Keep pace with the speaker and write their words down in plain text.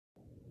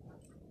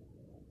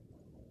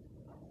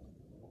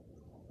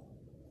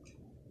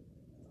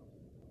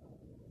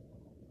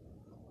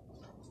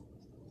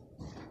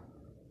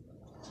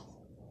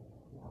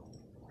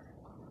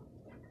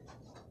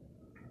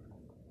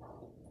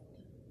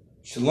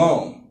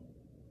Shalom.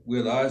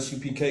 We're the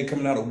I.S.U.P.K.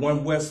 coming out of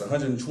 1 West,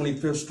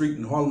 125th Street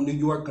in Harlem, New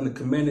York, under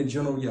Commanding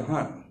General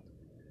YAHANNA.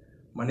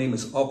 My name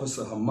is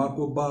Officer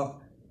Hamakwabaf,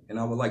 and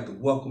I would like to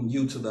welcome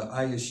you to the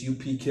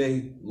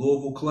I.S.U.P.K.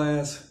 Louisville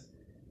class.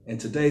 And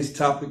today's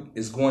topic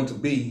is going to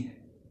be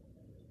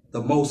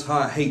the Most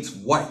High hates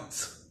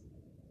whites,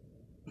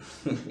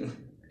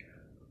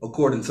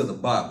 according to the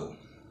Bible.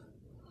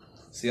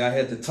 See, I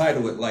had to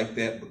title it like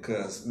that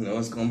because,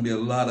 it's going to be a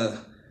lot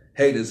of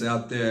haters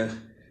out there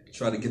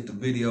try to get the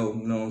video,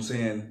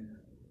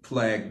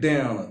 flagged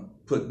down or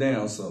put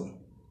down. So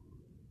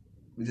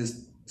we just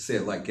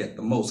said like that,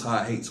 the Most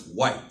High hates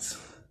whites,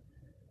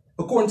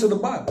 according to the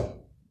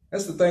Bible.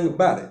 That's the thing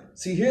about it.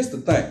 See, here's the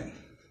thing.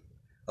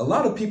 A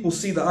lot of people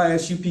see the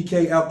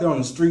I.S.U.P.K. out there on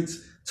the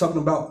streets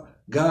talking about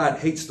God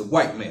hates the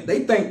white man.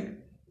 They think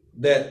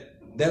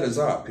that that is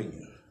our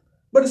opinion.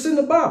 But it's in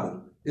the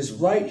Bible. It's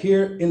right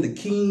here in the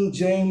King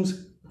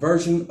James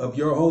Version of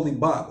your Holy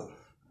Bible.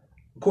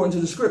 According to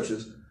the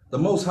scriptures, the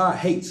Most High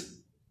hates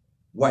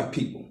white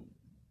people.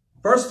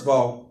 First of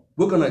all,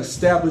 we're going to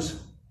establish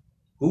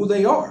who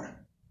they are,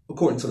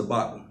 according to the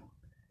Bible.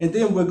 And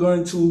then we're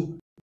going to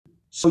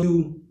show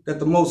you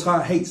that the Most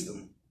High hates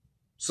them.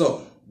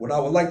 So, what I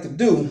would like to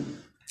do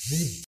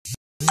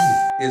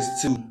is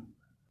to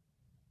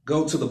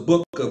go to the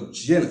book of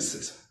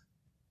Genesis,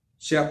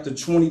 chapter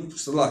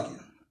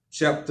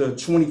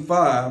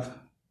 25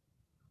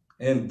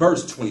 and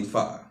verse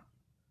 25.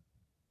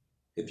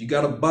 If you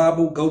got a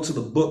Bible, go to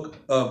the book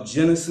of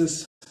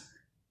Genesis,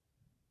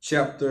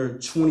 chapter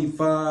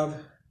 25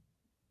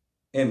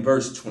 and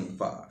verse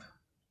 25.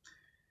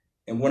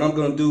 And what I'm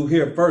going to do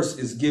here first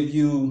is give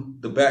you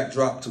the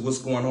backdrop to what's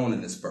going on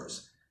in this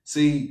verse.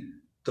 See,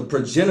 the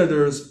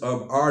progenitors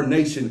of our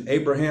nation,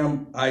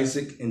 Abraham,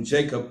 Isaac, and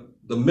Jacob,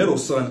 the middle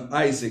son,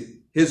 Isaac,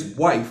 his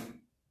wife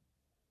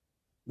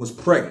was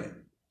pregnant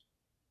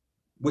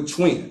with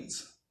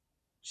twins.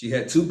 She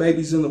had 2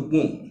 babies in the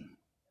womb.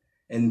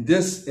 And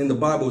this in the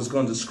Bible is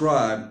going to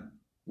describe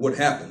what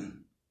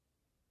happened,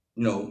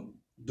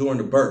 during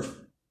the birth.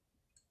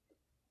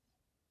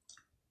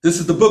 This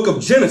is the book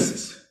of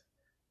Genesis,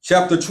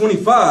 chapter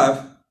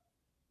 25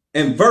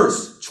 and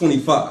verse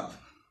 25.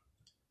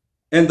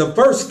 And the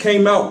verse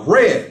came out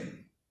red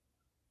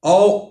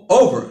all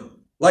over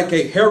like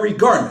a hairy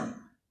garment.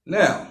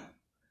 Now,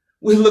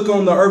 we look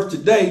on the earth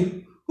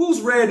today,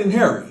 who's red and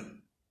hairy?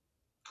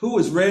 Who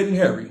is red and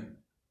hairy?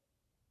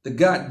 The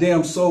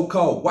goddamn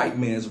so-called white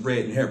man is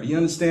red and hairy. You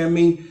understand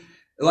me?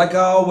 Like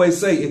I always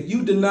say, if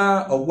you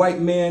deny a white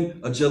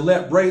man a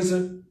Gillette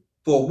razor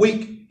for a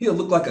week, he'll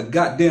look like a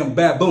goddamn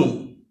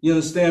baboon. You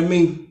understand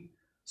me?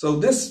 So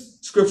this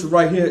scripture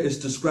right here is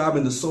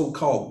describing the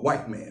so-called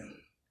white man.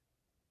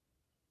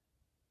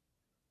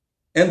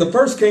 And the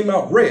verse came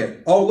out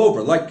red all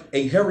over like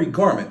a hairy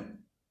garment,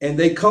 and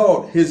they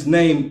called his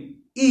name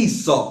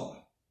Esau.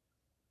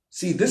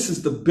 See, this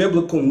is the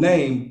biblical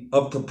name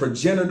of the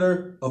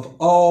progenitor of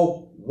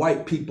all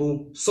white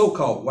people,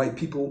 so-called white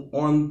people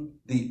on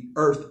the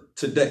earth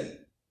today,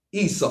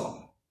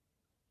 Esau.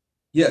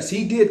 Yes,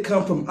 he did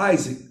come from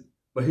Isaac,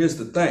 but here's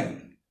the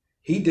thing.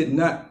 He did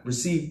not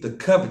receive the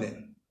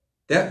covenant.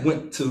 That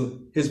went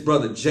to his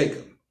brother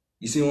Jacob.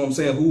 You see what I'm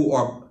saying? Who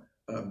are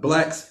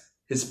blacks,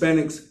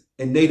 Hispanics,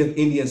 and Native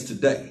Indians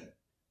today.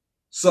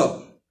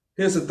 So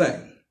here's the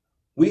thing.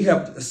 We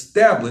have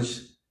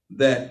established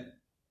that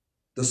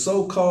the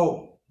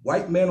so-called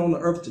white man on the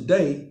earth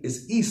today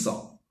is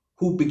Esau,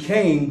 who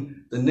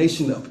became the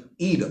nation of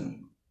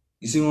Edom.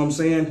 You see what I'm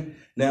saying?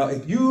 Now,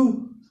 if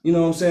you,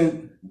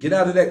 get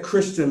out of that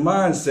Christian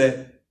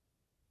mindset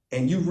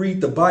and you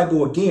read the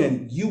Bible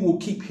again, you will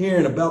keep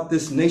hearing about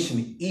this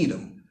nation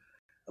Edom,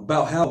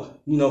 about how,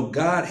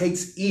 God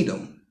hates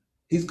Edom.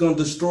 He's going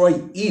to destroy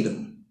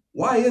Edom.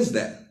 Why is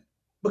that?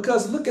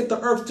 Because look at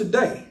the earth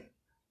today.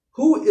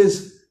 Who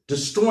is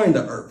destroying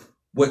the earth?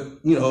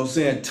 With,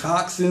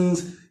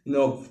 toxins,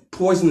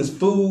 poisonous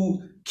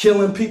food,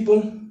 killing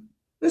people.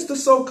 It's the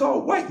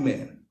so-called white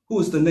man who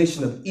is the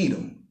nation of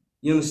Edom.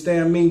 You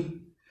understand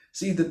me?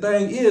 See, the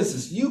thing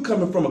is you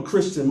coming from a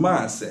Christian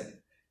mindset.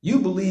 You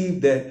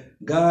believe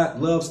that God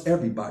loves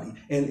everybody.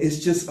 And it's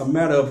just a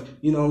matter of,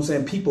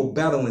 people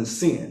battling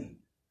sin.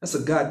 That's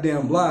a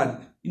goddamn lie.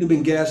 You've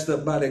been gassed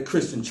up by that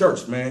Christian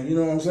church, man. You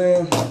know what I'm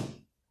saying?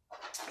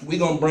 We're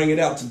going to bring it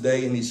out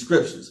today in these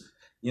scriptures.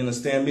 You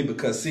understand me?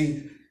 Because,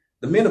 see,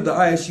 the men of the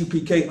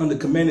I.S.U.P.K. under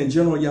Commanding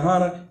General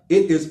YAHANNA,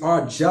 it is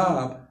our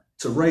job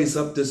to raise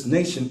up this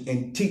nation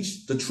and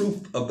teach the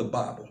truth of the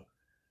Bible.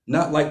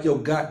 Not like your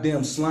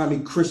goddamn slimy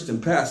Christian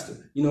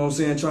pastor,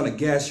 trying to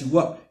gas you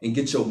up and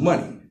get your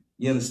money.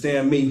 You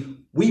understand me?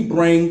 We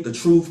bring the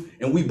truth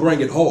and we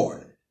bring it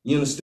hard. You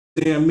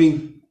understand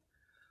me?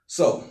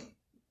 So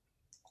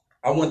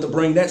I want to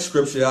bring that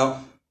scripture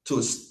out to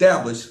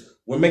establish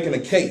we're making a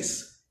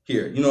case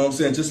here.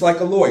 Just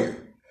like a lawyer.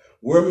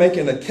 We're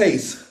making a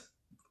case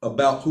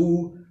about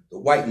who the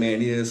white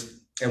man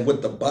is and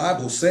what the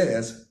Bible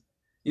says,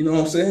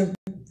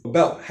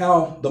 about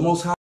how the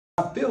Most High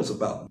feels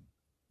about them.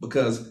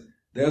 Because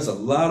there's a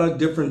lot of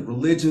different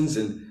religions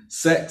and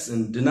sects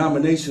and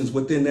denominations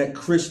within that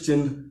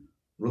Christian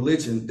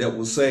religion that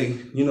will say,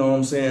 you know what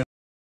I'm saying,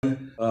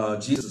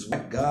 Jesus is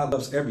white. God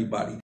loves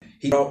everybody.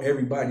 He brought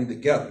everybody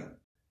together.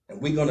 And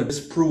we're going to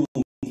disprove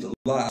the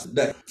lies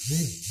today.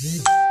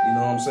 You know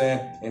what I'm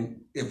saying?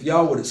 And if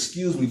y'all would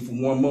excuse me for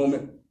one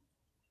moment,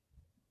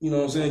 you know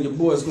what I'm saying, your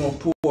boy's going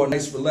to pour a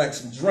nice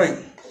relaxing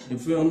drink. You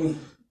feel me?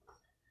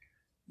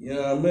 You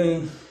know what I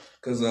mean?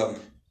 Because I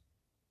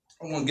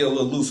want to get a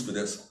little loose for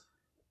this.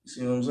 You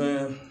see what I'm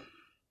saying?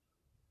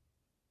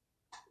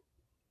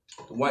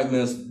 The white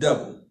man's the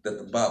devil that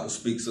the Bible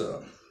speaks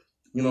of.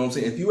 You know what I'm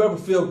saying? If you ever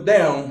feel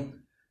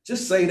down,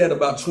 just say that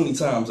about 20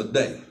 times a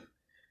day.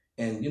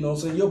 And you know what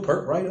I'm saying? You'll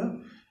perk right up.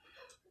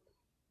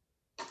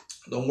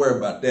 Don't worry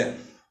about that.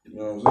 You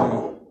know what I'm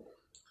saying?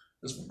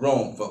 It's for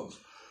grown folks.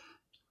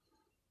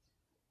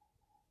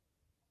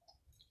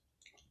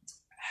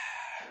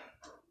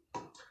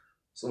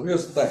 So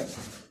here's the thing.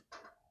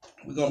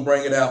 We're going to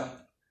bring it out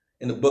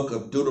in the book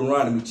of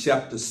Deuteronomy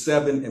chapter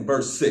 7 and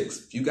verse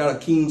 6. If you got a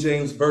King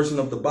James version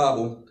of the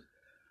Bible,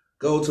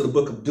 go to the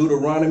book of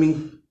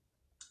Deuteronomy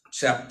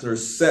chapter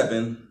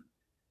 7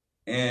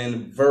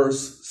 and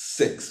verse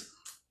 6.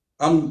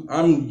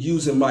 I'm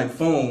using my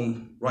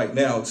phone right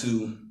now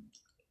to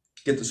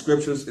get the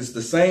scriptures. It's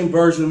the same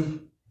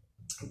version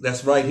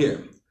that's right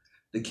here.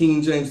 The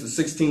King James, the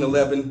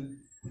 1611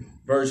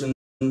 version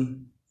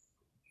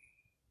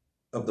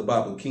of the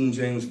Bible, King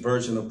James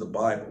version of the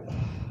Bible.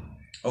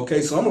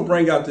 Okay, so I'm going to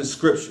bring out this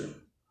scripture.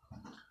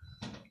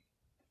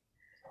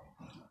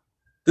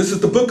 This is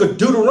the book of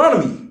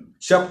Deuteronomy,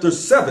 chapter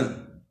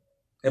 7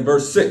 and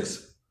verse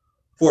 6.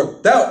 For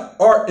thou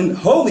art an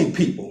holy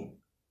people.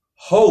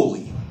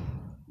 Holy.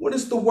 What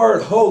does the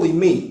word holy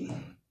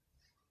mean?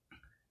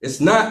 It's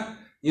not,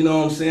 you know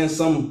what I'm saying,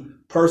 some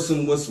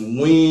person with some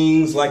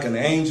wings like an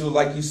angel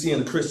like you see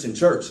in the Christian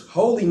church.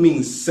 Holy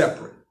means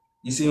separate.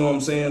 You see what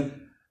I'm saying?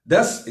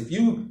 That's, if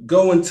you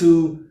go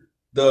into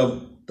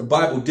the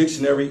Bible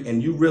dictionary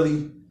and you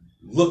really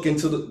look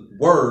into the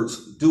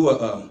words, do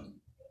a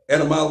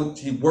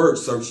etymology word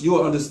search, you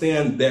will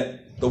understand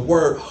that the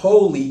word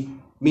holy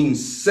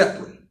means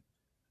separate.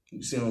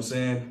 You see what I'm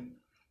saying?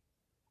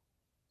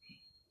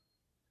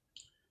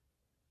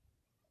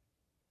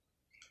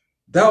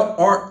 Thou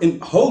art an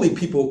holy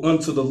people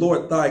unto the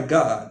Lord thy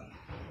God.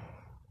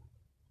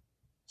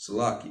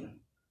 Salakia.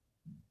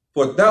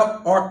 For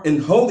thou art an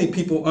holy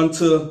people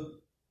unto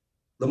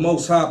the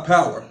Most High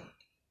power.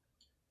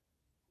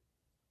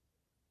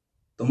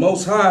 The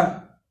Most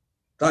High,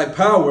 thy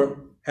power,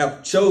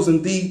 have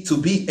chosen thee to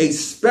be a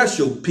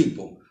special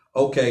people.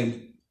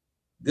 Okay,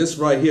 this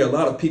right here, a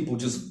lot of people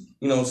just,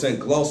 you know what I'm saying,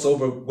 gloss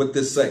over what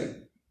this say.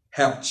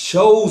 Have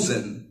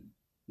chosen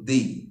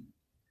thee.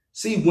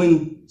 See,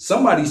 when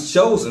somebody's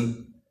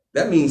chosen,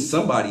 that means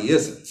somebody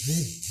isn't.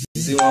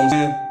 You see what I'm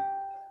saying?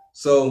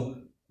 So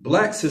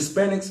blacks,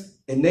 Hispanics,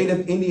 and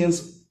Native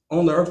Indians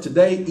on the earth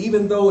today,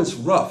 even though it's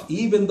rough,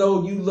 even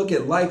though you look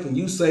at life and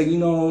you say, you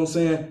know what I'm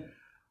saying,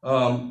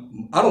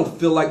 I don't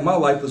feel like my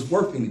life is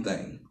worth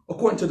anything.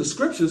 According to the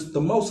scriptures,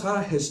 the Most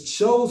High has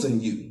chosen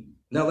you.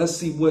 Now let's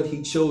see what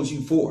he chose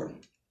you for.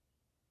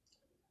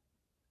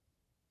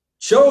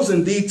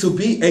 Chosen thee to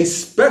be a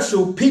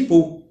special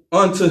people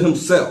unto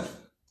himself.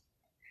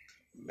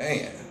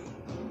 Man,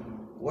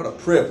 what a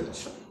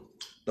privilege.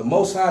 The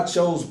Most High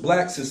chose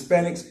blacks,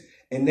 Hispanics,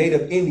 and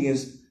Native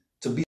Indians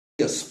to be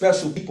a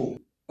special people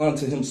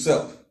unto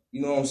himself.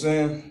 You know what I'm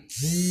saying?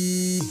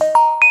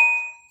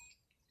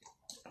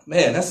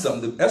 Man, that's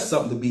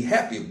something to be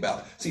happy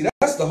about. See,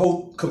 that's the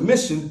whole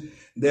commission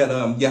that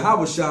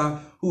Yahweh,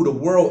 who the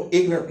world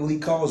ignorantly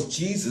calls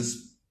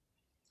Jesus,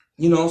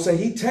 you know what I'm saying,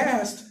 he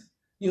tasked,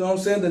 you know what I'm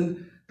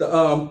saying,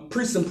 the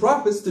priests and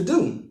prophets to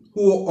do,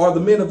 who are the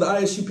men of the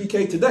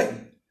I.S.U.P.K. today,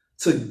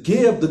 to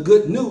give the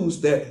good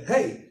news that,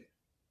 hey,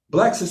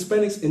 blacks,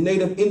 Hispanics, and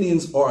Native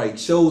Indians are a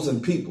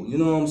chosen people. You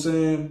know what I'm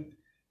saying?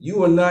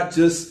 You are not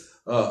just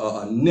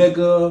a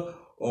nigger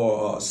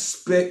or a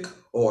spick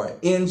or an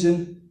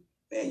engine.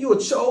 Man, you are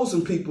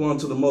chosen people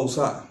unto the Most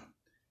High.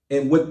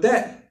 And with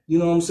that, you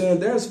know what I'm saying,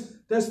 there's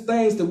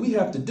things that we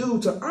have to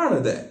do to honor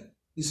that.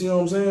 You see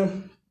what I'm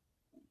saying?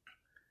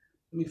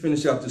 Let me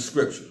finish out this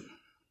scripture.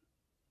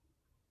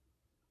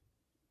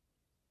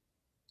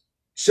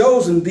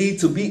 Chosen thee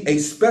to be a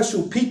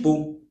special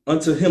people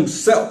unto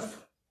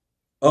himself,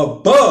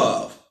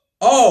 above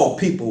all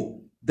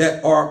people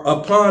that are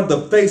upon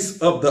the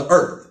face of the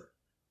earth.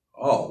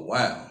 Oh,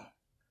 wow.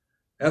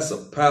 That's a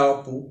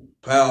powerful,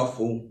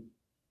 powerful,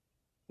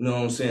 you know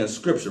what I'm saying,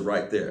 scripture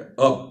right there.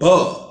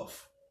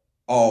 Above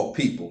all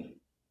people.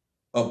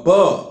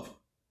 Above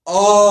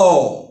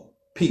all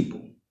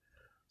people.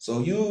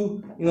 So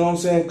you know what I'm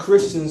saying,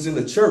 Christians in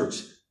the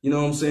church, you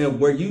know what I'm saying,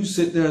 where you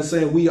sit there and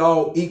say we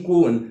all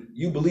equal and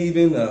you believe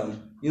in,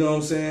 you know what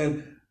I'm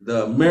saying,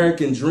 the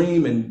American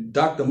dream and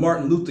Dr.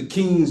 Martin Luther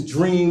King's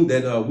dream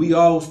that we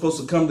all supposed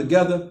to come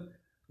together.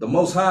 The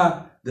Most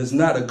High does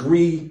not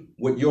agree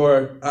with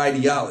your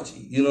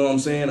ideology. You know what I'm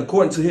saying?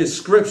 According to his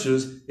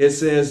scriptures, it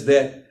says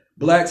that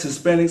blacks,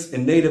 Hispanics,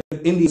 and Native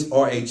Indians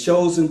are a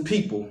chosen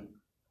people,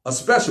 a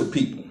special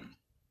people.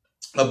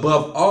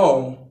 above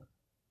all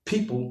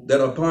people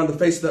that are upon the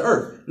face of the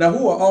earth. Now,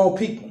 who are all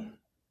people?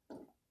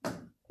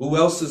 Who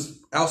else is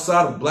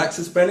outside of blacks,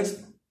 Hispanics,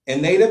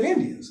 and Native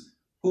Indians?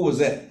 Who was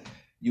that?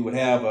 You would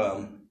have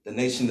the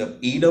nation of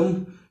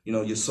Edom,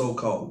 your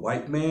so-called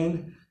white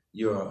man.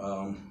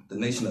 The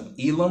nation of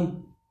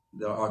Elam.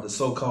 There are the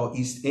so-called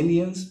East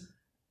Indians,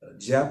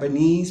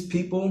 Japanese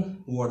people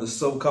who are the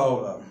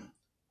so-called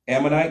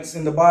Ammonites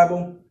in the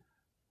Bible,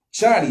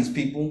 Chinese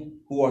people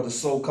who are the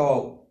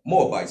so-called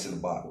Moabites in the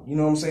Bible. You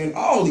know what I'm saying?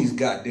 All these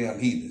goddamn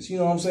heathens. You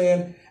know what I'm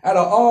saying? Out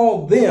of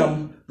all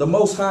them, the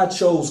Most High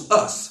chose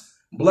us,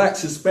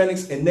 blacks,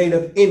 Hispanics, and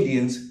Native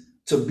Indians,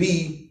 to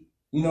be,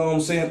 you know what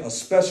I'm saying, a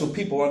special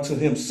people unto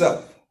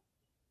himself.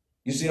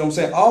 You see what I'm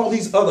saying? All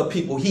these other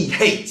people he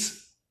hates.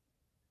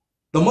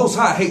 The Most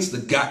High hates the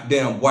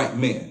goddamn white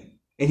man,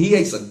 and he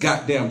hates a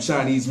goddamn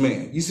Chinese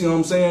man. You see what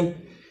I'm saying?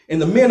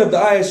 And the men of the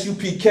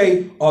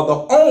I.S.U.P.K are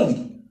the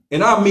only,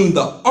 and I mean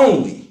the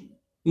only,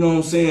 you know what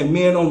I'm saying,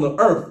 men on the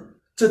earth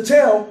to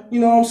tell, you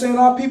know what I'm saying,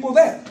 our people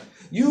that.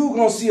 You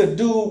gonna see a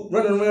dude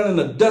running around in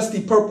a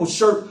dusty purple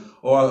shirt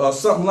or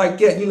something like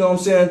that, you know what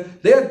I'm saying?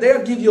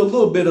 They'll give you a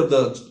little bit of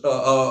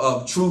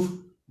the truth,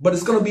 but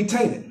it's gonna be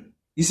tainted.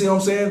 You see what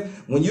I'm saying?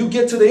 When you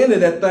get to the end of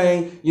that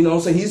thing, you know what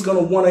I'm saying, he's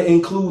gonna want to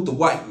include the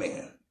white man.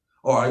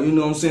 Or, you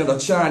know what I'm saying, a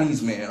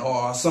Chinese man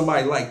or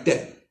somebody like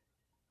that.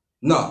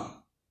 Nah,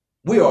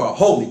 we are a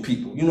holy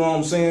people, you know what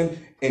I'm saying?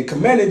 And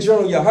Commander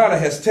General Yahanna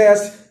has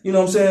tasked, you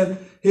know what I'm saying,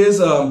 his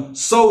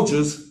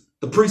soldiers,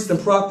 the priests and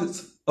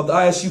prophets of the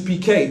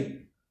I.S.U.P.K,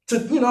 to,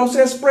 you know what I'm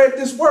saying, spread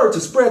this word, to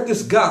spread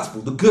this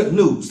gospel, the good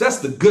news. That's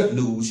the good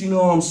news, you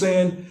know what I'm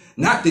saying?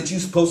 Not that you're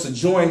supposed to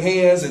join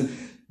hands and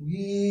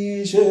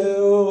we shall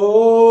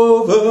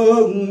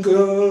overcome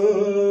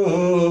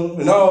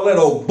and all that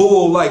old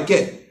bull like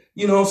that.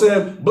 You know what I'm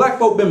saying? Black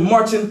folk been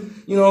marching,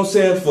 you know what I'm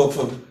saying, for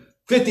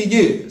 50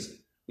 years.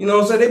 You know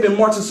what I'm saying? They've been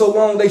marching so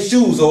long, their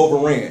shoes are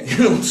overran. You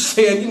know what I'm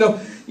saying?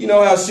 You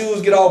know how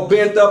shoes get all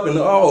bent up and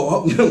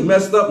all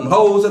messed up and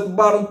holes at the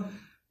bottom?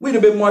 We'd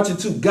have been marching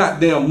too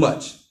goddamn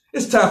much.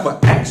 It's time for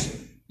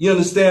action. You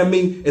understand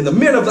me? And the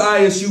men of the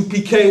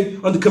I.S.U.P.K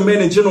under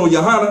Commander General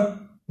Yahanna,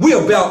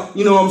 we're about,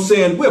 you know what I'm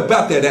saying? We're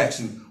about that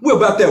action. We're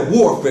about that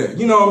warfare.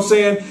 You know what I'm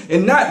saying?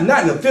 And not in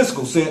a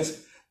physical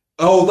sense,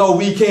 although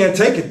we can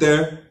take it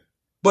there.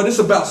 But it's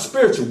about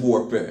spiritual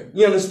warfare.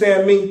 You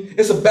understand me?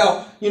 It's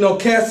about,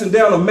 casting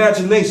down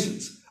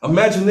imaginations.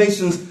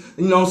 Imaginations,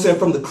 you know what I'm saying,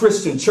 from the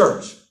Christian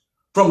church,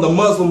 from the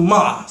Muslim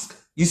mosque.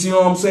 You see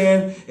what I'm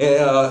saying?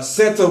 And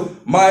Santa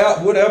Maya,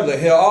 whatever the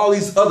hell, all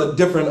these other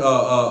different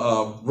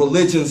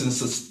religions and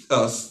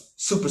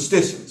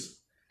superstitions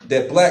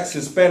that blacks,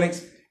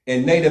 Hispanics,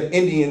 and Native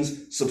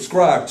Indians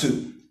subscribe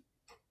to.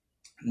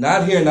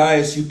 Not here in the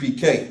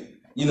I.S.U.P.K.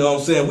 You know what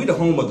I'm saying? We the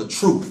home of the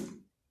truth.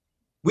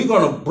 We're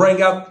going to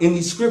bring out in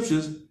these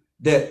scriptures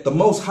that the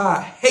Most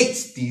High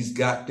hates these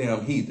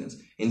goddamn heathens.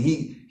 And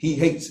he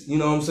hates, you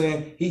know what I'm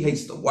saying? He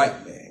hates the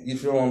white man. You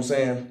feel what I'm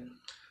saying?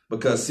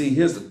 Because, see,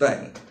 here's the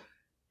thing.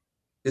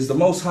 Is the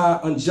Most High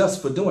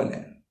unjust for doing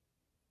that?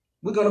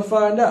 We're going to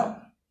find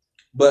out.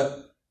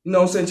 But, you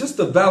know what I'm saying? Just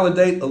to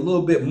validate a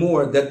little bit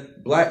more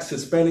that blacks,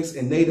 Hispanics,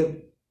 and Native,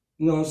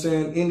 you know what I'm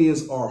saying,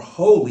 Indians are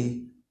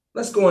holy,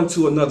 let's go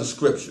into another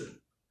scripture.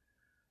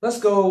 Let's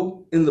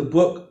go in the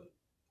book,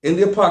 in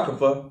the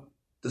Apocrypha,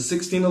 the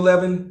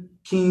 1611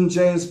 King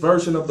James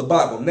Version of the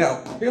Bible.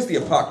 Now, here's the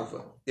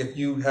Apocrypha, if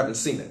you haven't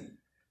seen it.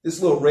 This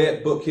little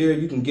red book here,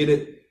 you can get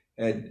it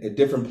at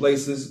different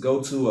places.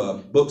 Go to a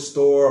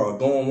bookstore or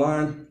go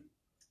online.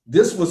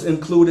 This was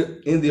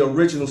included in the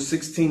original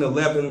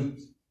 1611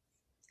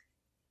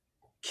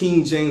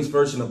 King James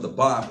Version of the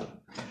Bible.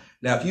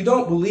 Now, if you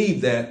don't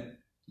believe that,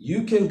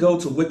 you can go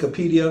to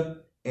Wikipedia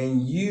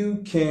and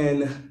you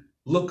can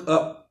look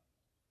up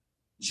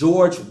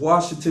George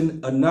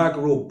Washington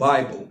Inaugural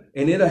Bible,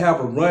 and it'll have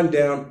a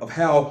rundown of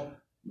how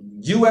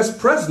U.S.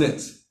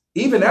 presidents,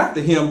 even after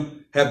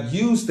him, have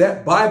used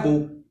that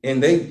Bible,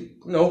 and they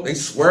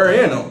swear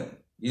in on it.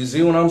 You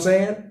see what I'm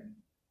saying?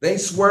 They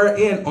swear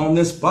in on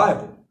this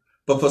Bible.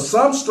 But for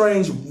some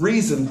strange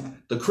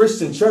reason, the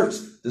Christian church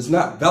does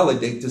not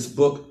validate this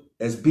book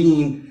as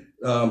being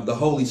the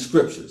Holy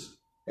Scriptures.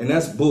 And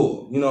that's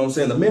bull. You know what I'm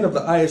saying? The men of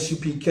the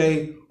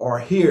I.S.U.P.K are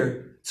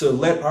here to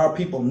let our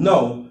people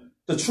know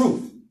the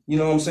truth. You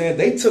know what I'm saying?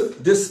 They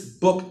took this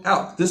book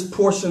out, this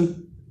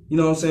portion, you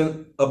know what I'm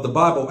saying, of the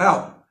Bible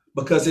out,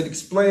 because it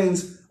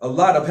explains a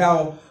lot of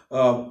how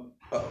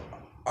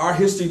our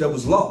history that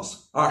was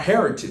lost, our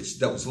heritage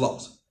that was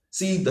lost.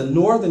 See, the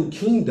Northern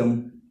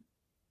Kingdom,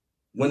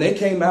 when they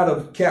came out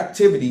of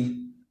captivity,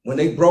 when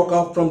they broke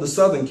off from the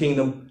Southern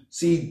Kingdom,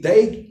 see,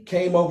 they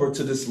came over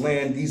to this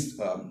land, these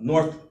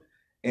North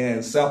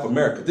and South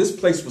America. This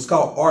place was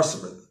called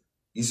Arsareth.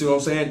 You see what I'm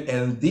saying?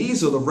 And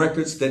these are the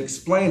records that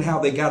explain how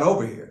they got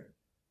over here.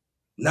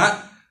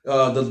 Not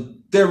the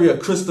theory of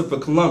Christopher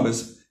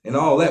Columbus and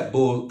all that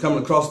bull coming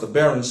across the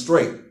Bering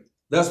Strait.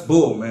 That's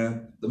bull,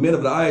 man. The men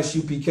of the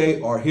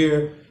I.S.U.P.K are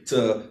here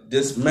to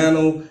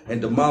dismantle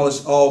and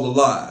demolish all the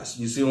lies.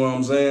 You see what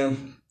I'm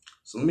saying?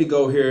 So let me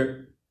go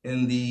here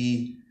in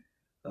the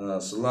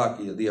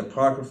Salakia, the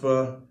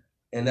Apocrypha,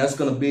 and that's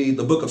going to be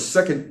the book of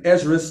 2nd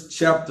Ezra,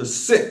 chapter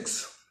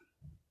 6.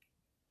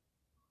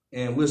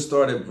 And we'll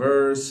start at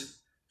verse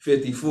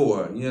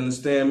 54. You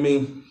understand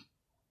me?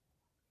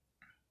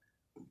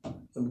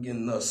 Let me get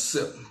another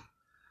sip.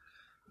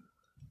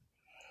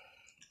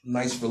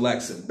 Nice,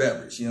 relaxing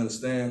beverage. You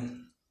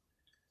understand?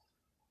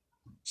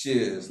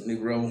 Cheers,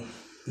 Negro.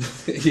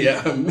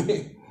 Yeah, I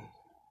mean,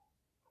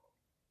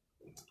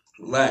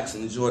 relax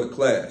and enjoy the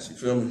class. You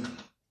feel me?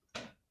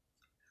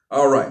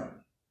 All right.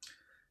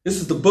 This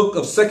is the book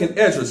of 2nd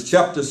Ezra,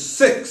 chapter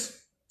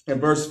 6,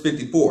 and verse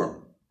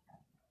 54.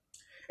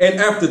 And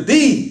after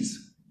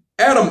these,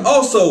 Adam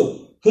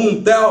also,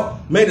 whom thou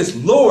madest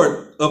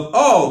Lord of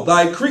all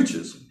thy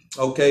creatures.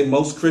 Okay,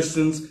 most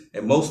Christians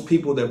and most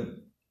people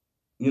that,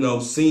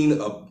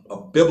 seen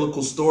a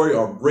biblical story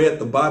or read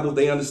the Bible,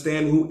 they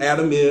understand who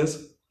Adam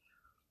is.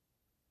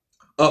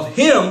 Of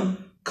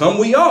him come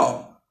we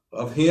all.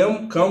 Of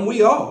him come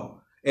we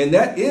all. And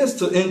that is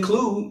to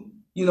include,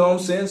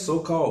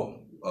 so-called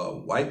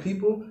white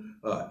people,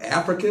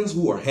 Africans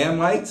who are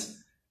Hamites,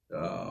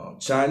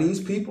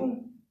 Chinese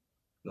people,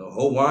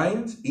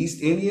 Hawaiians,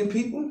 East Indian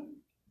people.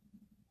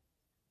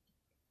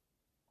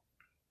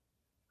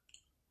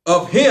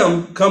 Of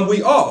him come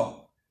we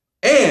all,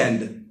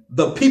 and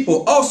the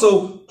people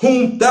also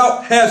whom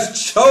thou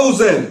hast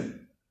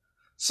chosen.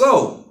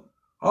 So,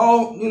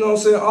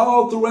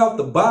 all throughout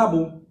the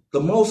Bible, the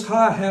Most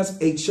High has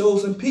a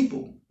chosen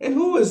people. And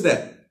who is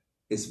that?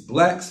 It's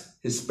blacks,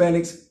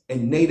 Hispanics,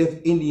 and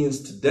Native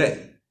Indians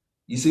today.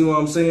 You see what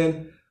I'm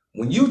saying?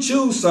 When you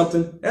choose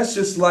something, that's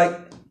just like,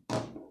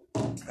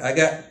 I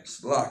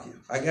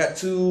got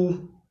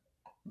 2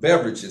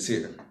 beverages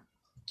here.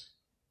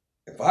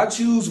 If I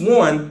choose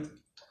one,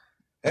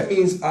 that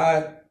means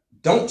I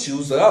don't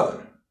choose the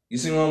other. You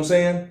see what I'm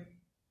saying?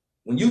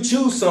 When you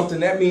choose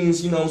something, that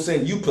means, you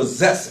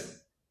possess it.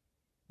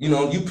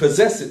 You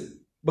possess it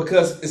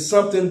because it's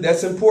something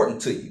that's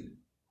important to you.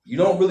 You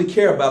don't really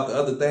care about the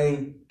other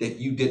thing that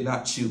you did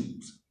not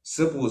choose.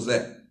 Simple as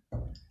that.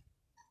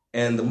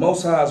 And the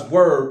Most High's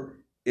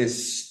word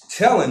is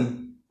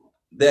telling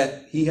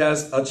that he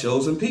has a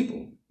chosen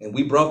people. And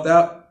we brought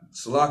that,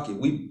 Salakia,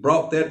 we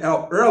brought that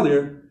out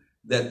earlier,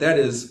 that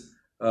is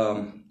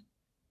the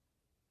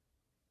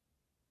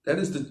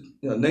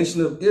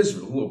nation of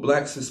Israel, who are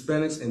blacks,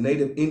 Hispanics, and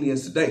Native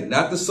Indians today.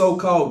 Not the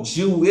so-called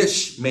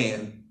Jewish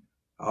man.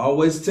 I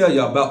always tell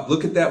you about,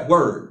 look at that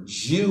word,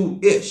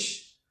 Jewish.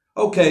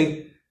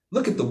 Okay,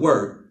 look at the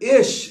word.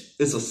 Ish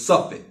is a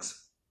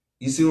suffix.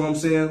 You see what I'm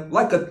saying?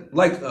 Like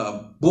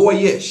a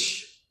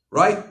boyish,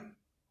 right?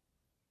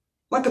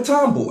 Like a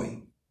tomboy.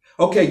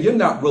 Okay, you're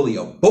not really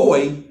a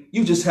boy.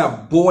 You just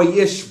have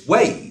boyish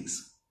ways.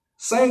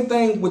 Same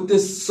thing with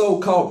this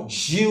so-called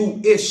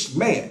Jewish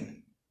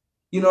man.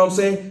 You know what I'm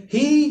saying?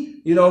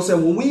 He,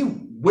 when we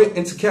went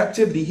into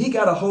captivity, he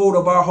got a hold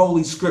of our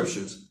holy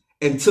scriptures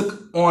and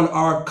took on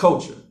our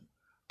culture.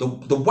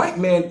 The white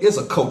man is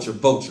a culture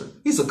vulture.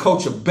 He's a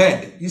culture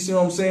bandit. You see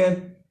what I'm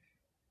saying?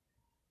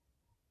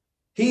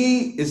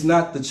 He is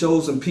not the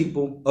chosen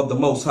people of the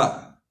Most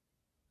High.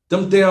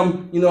 Them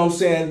damn,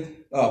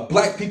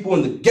 black people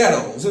in the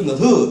ghettos, in the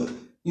hood,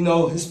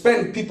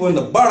 Hispanic people in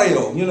the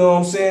barrio,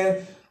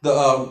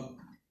 the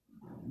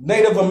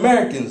Native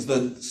Americans,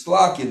 the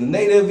Slavic, the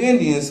Native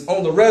Indians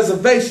on the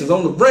reservations,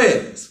 on the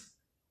res.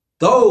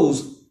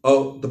 Those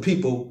are the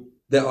people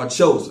that are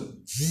chosen.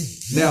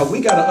 Now, we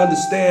got to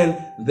understand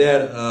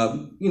that,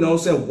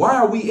 why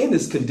are we in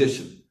this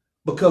condition?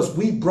 Because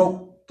we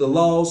broke the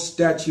laws,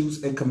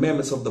 statutes, and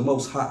commandments of the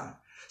Most High.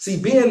 See,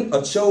 being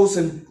a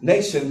chosen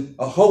nation,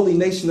 a holy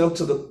nation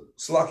unto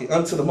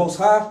the Most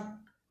High,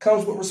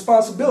 comes with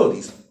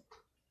responsibilities.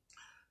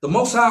 The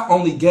Most High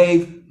only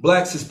gave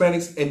blacks,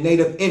 Hispanics, and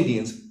Native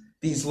Indians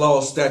these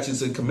laws,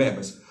 statutes, and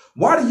commandments.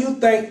 Why do you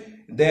think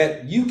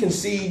that you can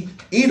see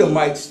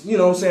Edomites,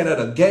 at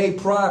a gay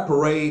pride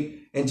parade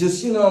and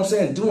just,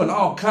 doing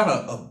all kind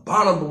of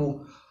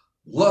abominable,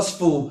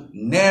 lustful,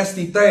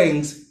 nasty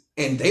things,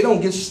 and they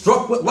don't get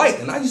struck with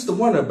lightning? I used to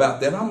wonder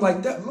about that. I'm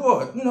like, that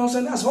Lord,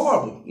 that's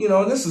horrible.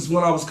 This is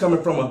when I was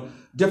coming from a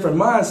different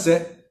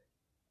mindset.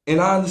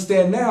 And I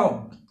understand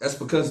now that's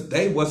because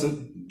they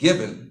wasn't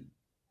given,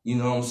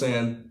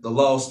 the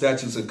laws,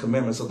 statutes, and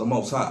commandments of the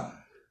Most High.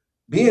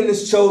 Being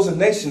this chosen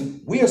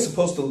nation, we are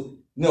supposed to,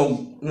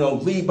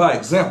 lead by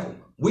example.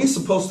 We're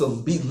supposed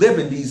to be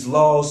living these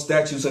laws,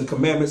 statutes, and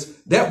commandments.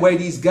 That way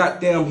these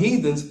goddamn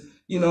heathens,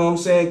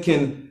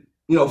 can,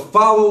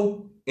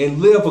 follow and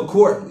live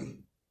accordingly.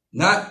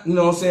 Not,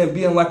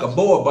 being like a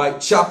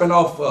Moabite, chopping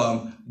off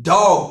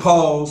dog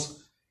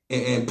paws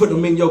and putting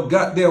them in your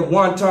goddamn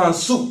wonton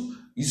soup.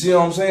 You see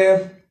what I'm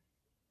saying?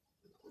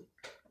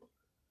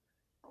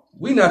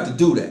 We not to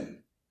do that.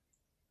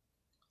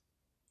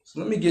 So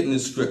let me get in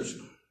this scripture.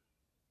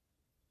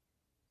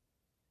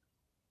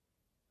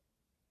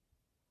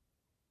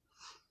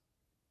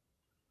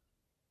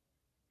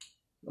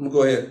 I'm going to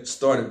go ahead and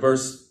start at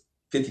verse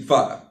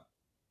 55.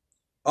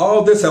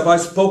 All this have I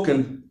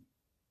spoken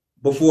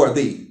before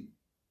thee.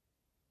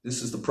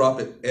 This is the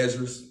prophet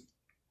Ezra.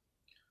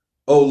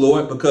 O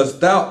Lord, because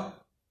thou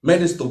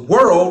madest the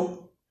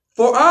world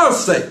for our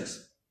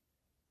sakes.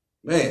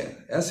 Man,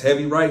 that's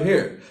heavy right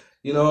here.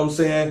 You know what I'm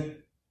saying?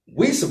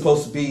 We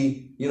supposed to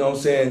be, you know what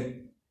I'm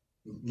saying,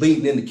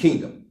 leading in the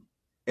kingdom.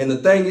 And the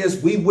thing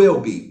is, we will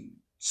be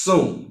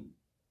soon.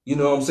 You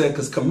know what I'm saying?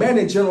 Because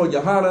Commanding General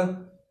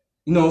Yohanna,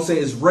 you know what I'm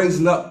saying, is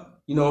raising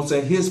up, you know what I'm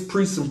saying, his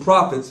priests and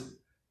prophets,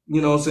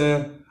 you know what I'm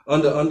saying,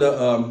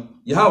 under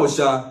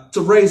Yahweh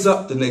to raise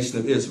up the nation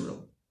of Israel.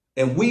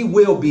 And we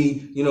will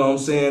be, you know what I'm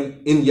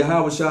saying, in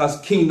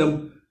Yahweh's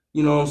kingdom,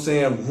 you know what I'm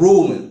saying,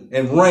 ruling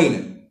and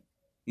reigning.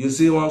 You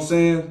see what I'm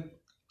saying?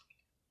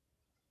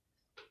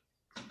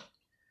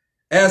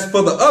 As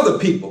for the other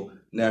people,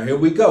 now here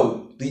we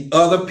go. The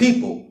other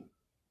people,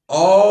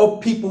 all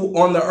people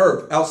on the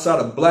earth outside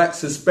of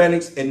blacks,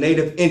 Hispanics, and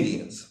native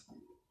Indians,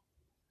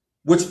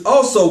 which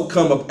also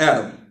come of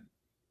Adam.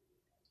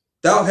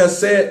 Thou hast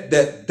said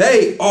that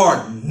they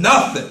are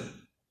nothing.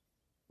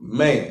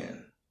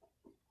 Man,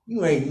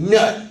 you ain't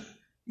nothing.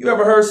 You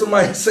ever heard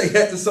somebody say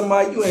that to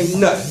somebody? You ain't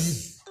nothing.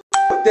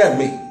 What that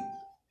mean?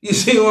 You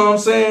see what I'm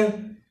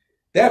saying?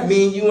 That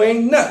mean you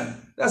ain't nothing.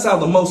 That's how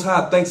the Most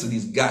High thinks of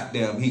these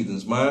goddamn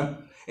heathens, man.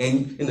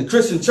 And in the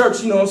Christian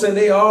church, you know what I'm saying,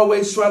 they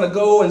always trying to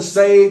go and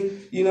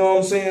save, you know what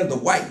I'm saying, the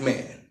white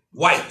man,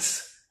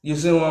 whites. You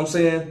see what I'm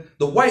saying?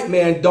 The white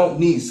man don't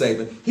need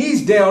saving.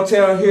 He's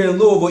downtown here in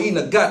Louisville eating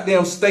a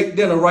goddamn steak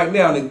dinner right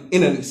now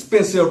in an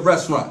expensive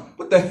restaurant.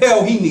 What the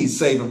hell he needs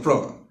saving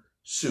from?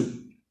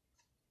 Shoot.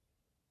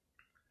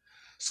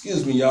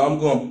 Excuse me, y'all. I'm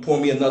going to pour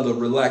me another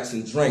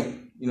relaxing drink.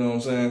 You know what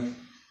I'm saying?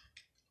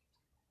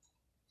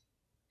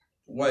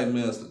 White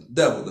man's the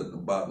devil that the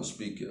Bible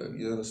speaks of.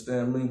 You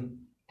understand me?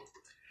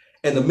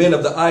 And the men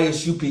of the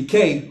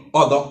I.S.U.P.K.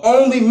 are the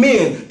only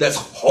men that's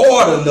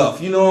hard enough,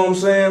 you know what I'm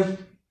saying,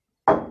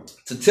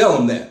 to tell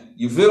them that.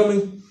 You feel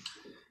me?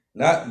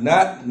 Not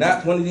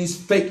one of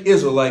these fake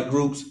Israelite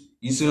groups.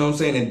 You see what I'm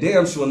saying? And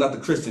damn sure not the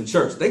Christian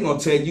church. They gonna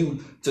tell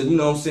you to, you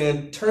know what I'm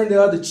saying, turn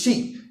the other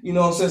cheek. You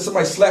know what I'm saying?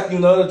 Somebody slap you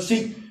in the other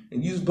cheek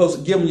and you supposed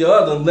to give them your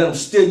other and let them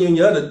steal you in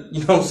your other, you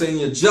know what I'm saying,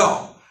 your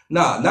jaw.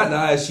 Nah, not the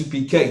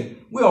I.S.U.P.K.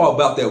 We're all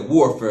about that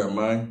warfare,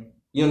 man.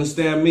 You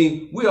understand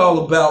me? We're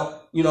all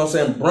about, you know what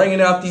I'm saying, bringing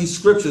out these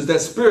scriptures,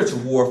 that spiritual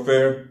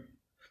warfare,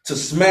 to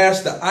smash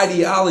the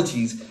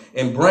ideologies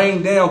and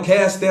bring down,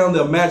 cast down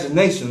the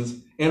imaginations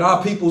in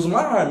our people's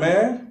mind,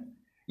 man.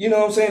 You know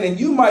what I'm saying? And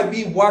you might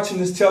be watching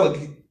this you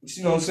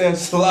know what I'm saying,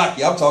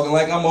 Salaki. I'm talking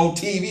like I'm on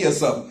TV or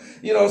something.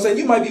 You know what I'm saying?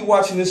 You might be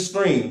watching this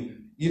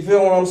stream. You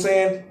feel what I'm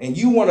saying? And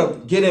you want to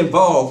get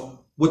involved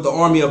with the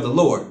army of the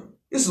Lord.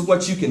 This is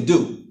what you can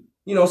do.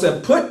 You know what I'm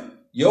saying? Put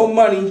your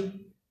money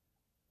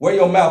where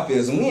your mouth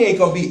is. And we ain't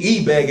going to be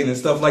e-bagging and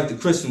stuff like the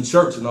Christian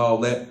church and all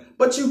that.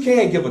 But you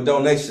can give a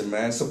donation,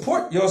 man.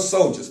 Support your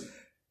soldiers.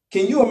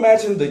 Can you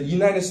imagine the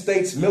United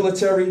States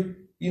military,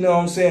 you know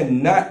what I'm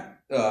saying, not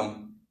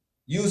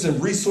using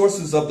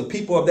resources of the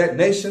people of that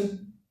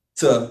nation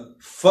to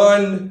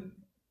fund,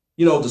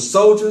 you know, the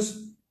soldiers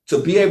to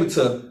be able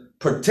to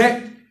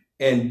protect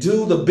and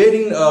do the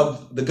bidding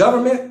of the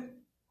government?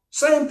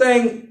 Same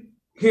thing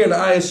here in the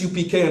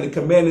I.S.U.P.K. and the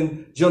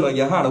Commanding General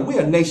YAHANNA.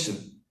 We're a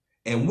nation,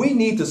 and we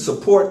need the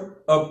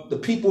support of the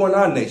people in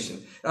our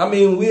nation. I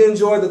mean, we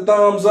enjoy the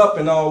thumbs up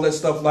and all that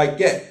stuff like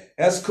that.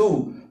 That's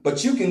cool.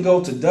 But you can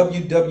go to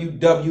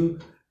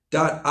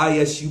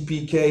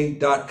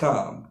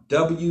www.isupk.com,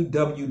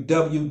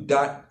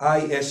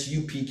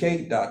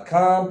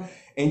 www.isupk.com,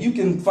 and you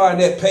can find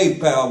that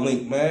PayPal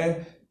link,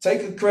 man.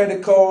 Take a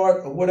credit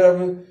card or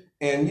whatever,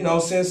 and, you know,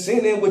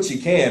 send in what you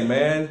can,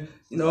 man.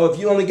 You know, if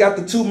you only got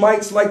the 2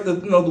 mics like the,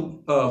 you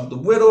know, the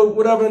widow,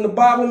 whatever in the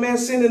Bible, man,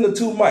 send in the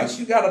 2 mics.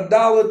 You got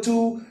 $1 or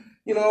 2,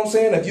 you know what I'm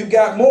saying? If you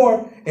got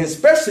more, and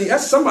especially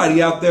that's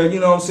somebody out there, you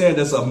know what I'm saying,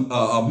 that's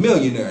a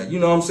millionaire, you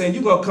know what I'm saying?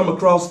 You're going to come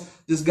across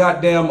this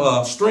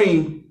goddamn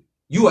stream.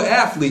 You an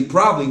athlete,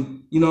 probably,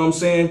 you know what I'm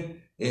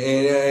saying?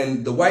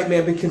 And the white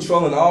man been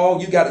controlling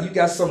all. You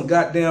got some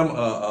goddamn,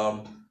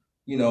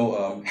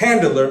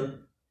 handler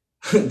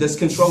that's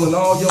controlling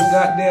all your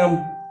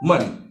goddamn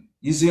money.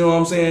 You see what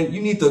I'm saying?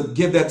 You need to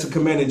give that to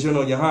Commanding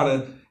General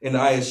YAHANNA and the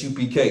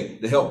I.S.U.P.K.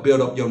 to help build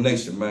up your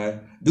nation,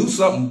 man. Do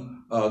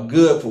something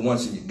good for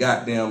once in your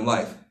goddamn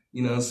life.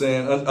 You know what I'm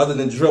saying? Other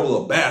than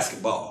dribble a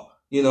basketball.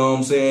 You know what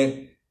I'm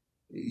saying?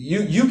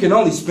 You can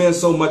only spend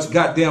so much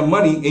goddamn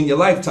money in your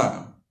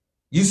lifetime.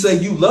 You say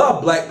you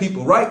love black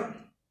people, right?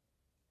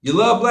 You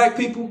love black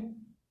people?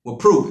 Well,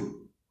 prove it.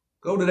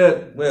 Go to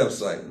that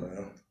website,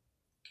 man.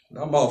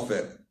 I'm off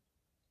that.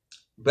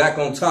 Back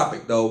on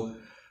topic, though.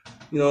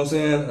 You know what I'm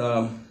saying?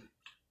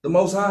 The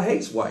Most High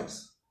hates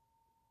whites.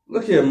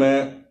 Look here,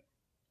 man.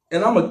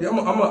 And I'm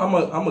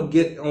gonna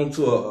get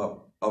onto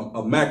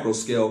a macro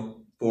scale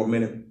for a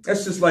minute.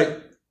 That's just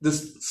like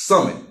this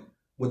summit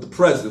with the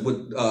president,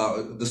 with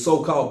the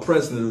so-called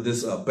president of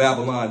this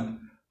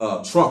Babylon,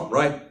 Trump,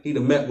 right? He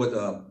done met with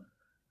the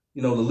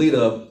leader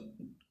of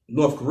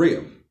North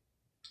Korea.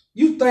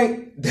 You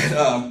think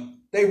that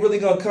they really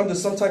gonna come to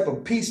some type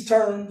of peace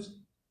terms?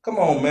 Come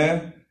on,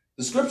 man.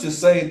 The scriptures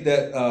say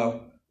that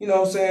you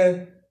know what I'm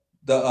saying,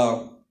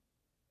 the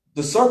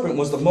the serpent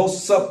was the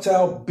most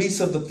subtle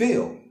beast of the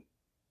field.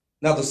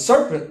 Now, the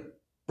serpent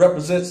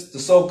represents the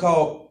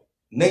so-called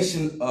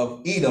nation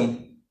of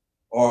Edom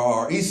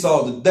or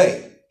Esau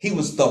today. He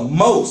was the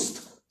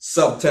most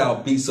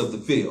subtle beast of the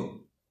field.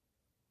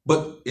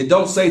 But it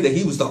don't say that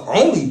he was the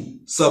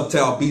only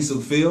subtle beast of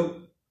the field.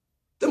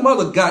 Them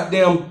other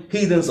goddamn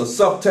heathens are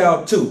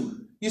subtle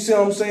too. You see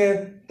what I'm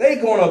saying? They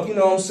gonna, you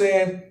know what I'm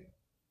saying?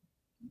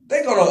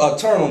 They gonna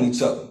turn on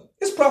each other.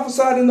 It's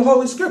prophesied in the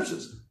Holy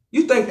Scriptures.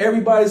 You think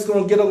everybody's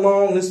gonna get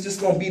along? It's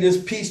just gonna be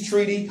this peace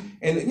treaty,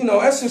 and you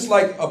know that's just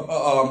like,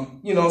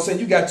 you know what I'm saying?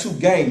 You got two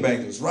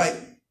gangbangers, right?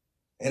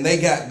 And they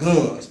got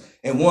guns.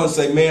 And one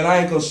say, man, I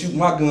ain't gonna shoot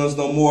my guns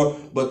no more.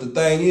 But the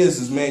thing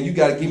is man, you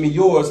gotta give me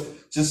yours.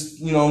 Just,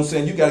 you know what I'm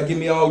saying? You gotta give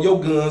me all your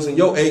guns and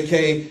your AK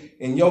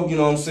and your, you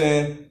know what I'm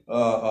saying?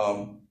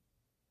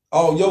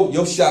 All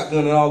your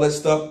shotgun and all that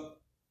stuff.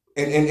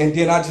 And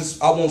then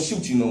I won't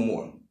shoot you no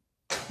more.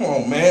 Come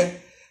on, man.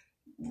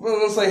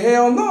 Well, say,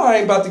 hell no, I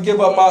ain't about to give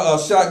up my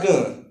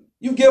shotgun.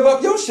 You give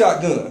up your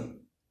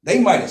shotgun. They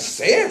might have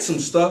said some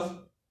stuff,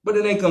 but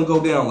it ain't gonna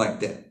go down like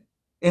that.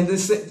 And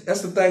that's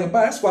the thing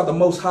about it. That's why the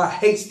Most High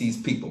hates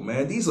these people,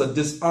 man. These are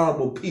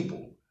dishonorable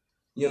people.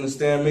 You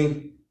understand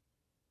me?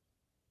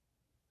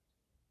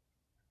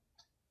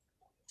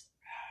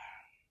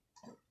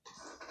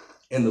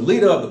 And the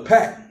leader of the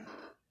pack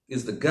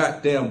is the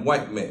goddamn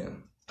white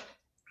man.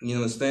 You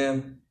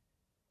understand?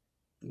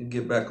 Let me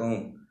get back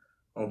on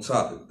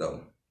topic,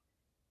 though.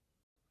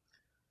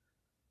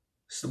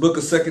 It's the book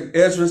of 2nd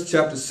Ezra,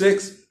 chapter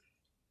 6.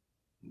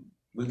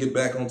 We'll get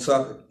back on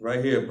topic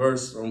right here,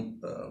 verse on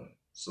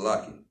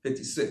Salaki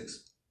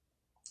 56.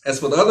 As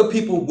for the other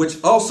people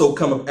which also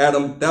come of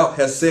Adam, thou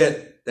hast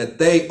said that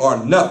they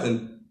are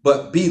nothing,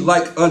 but be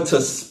like unto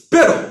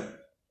spittle.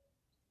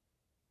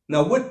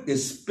 Now, what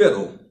is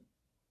spittle?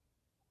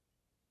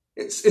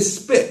 It's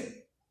spit.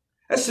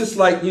 That's just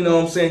like, you know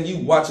what I'm saying, you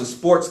watch a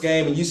sports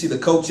game and you see the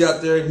coach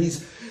out there and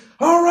he's,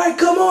 all right,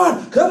 come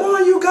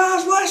on, you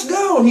guys, let's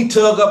go. And he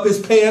tug up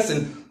his pants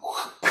and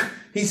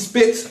he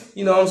spits,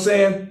 you know what I'm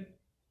saying?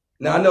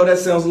 Now, I know that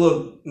sounds a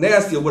little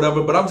nasty or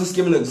whatever, but I'm just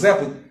giving an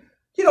example.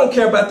 You don't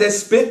care about that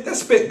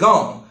spit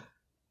gone.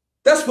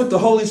 That's what the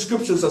Holy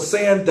Scriptures are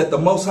saying, that the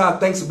Most High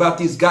thinks about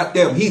these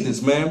goddamn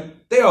heathens, man.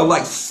 They are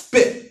like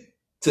spit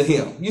to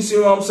him. You see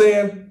what I'm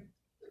saying?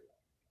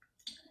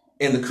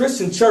 And the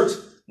Christian church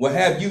will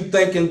have you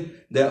thinking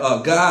that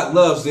God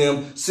loves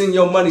them. Send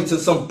your money to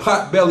some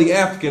pot-belly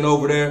African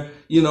over there,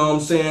 you know what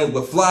I'm saying,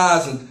 with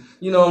flies and,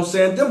 you know what I'm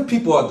saying. Them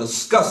people are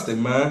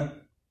disgusting, man.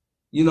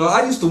 You know,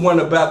 I used to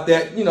wonder about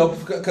that, you know,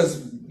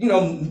 because, you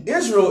know,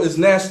 Israel is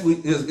naturally,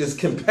 is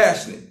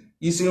compassionate.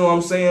 You see what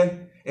I'm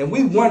saying? And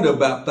we wonder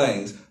about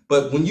things.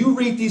 But when you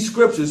read these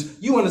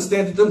scriptures, you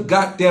understand that them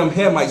goddamn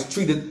Hamites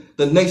treated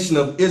the nation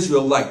of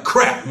Israel like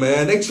crap,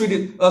 man. They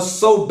treated us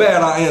so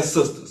bad, our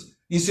ancestors.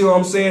 You see what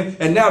I'm saying?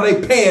 And now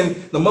they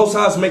paying, the Most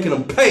High is making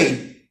them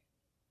pay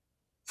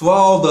for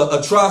all the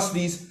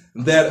atrocities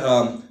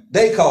that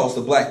they caused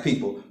the black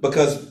people.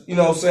 Because, you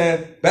know what I'm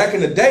saying, back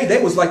in the day,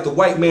 they was like the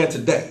white man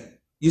today.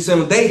 You see,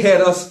 when they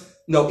had us,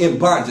 you know, in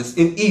bondage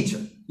in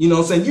Egypt. You know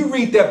what I'm saying? You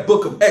read that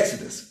book of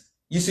Exodus.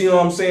 You see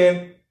what I'm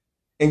saying?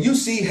 And you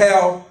see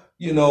how,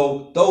 you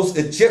know, those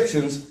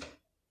Egyptians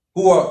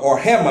who are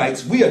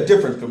Hamites, we are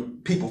different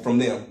from people from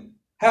them.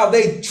 How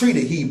they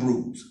treated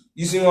Hebrews.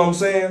 You see what I'm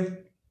saying?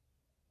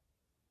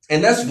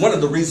 And that's one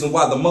of the reasons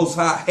why the Most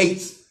High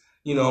hates,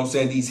 you know what I'm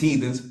saying, these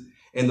heathens.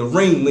 And the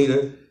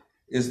ringleader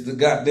is the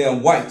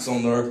goddamn whites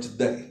on the earth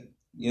today.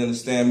 You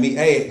understand me?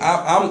 Hey,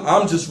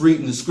 I'm just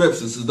reading the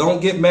scriptures, so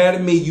don't get mad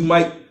at me. You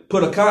might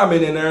put a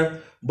comment in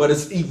there, but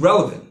it's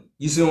irrelevant.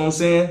 You see what I'm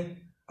saying?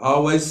 I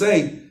always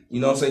say, you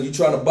know what I'm saying, you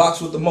try to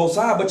box with the Most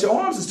High, but your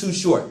arms is too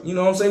short. You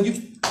know what I'm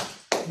saying?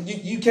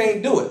 You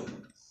can't do it.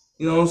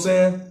 You know what I'm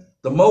saying?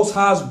 The Most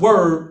High's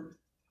word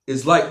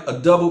is like a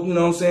double, you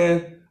know what I'm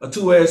saying, a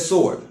two-edged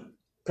sword.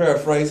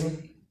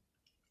 Paraphrasing.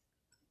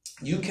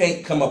 You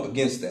can't come up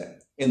against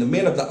that. And the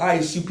men of the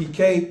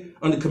I.S.U.P.K.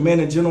 under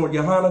Commander General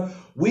GEN.YAHANNA,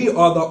 we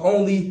are the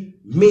only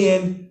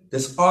men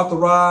that's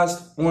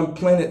authorized on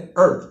planet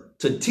Earth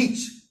to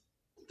teach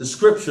the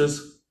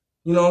scriptures,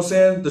 you know what I'm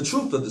saying, the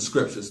truth of the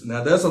scriptures.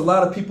 Now, there's a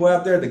lot of people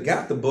out there that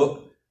got the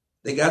book,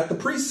 they got the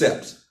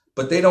precepts,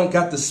 but they don't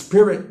got the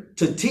spirit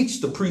to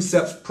teach the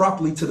precepts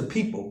properly to the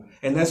people.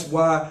 And that's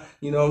why,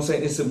 you know what I'm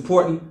saying, it's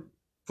important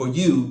for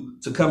you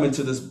to come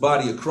into this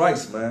body of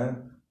Christ,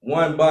 man.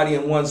 One body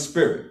and one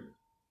spirit.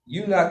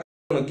 You're not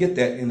going to get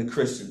that in the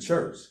Christian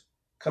church.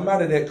 Come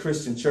out of that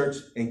Christian church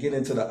and get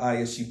into the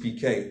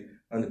I.S.U.P.K.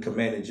 under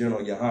Commander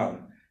General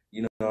GEN.YAHANNA.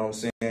 You know what I'm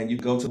saying? You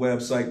go to the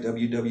website,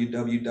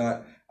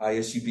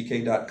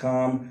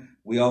 www.isupk.com.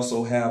 We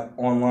also have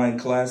online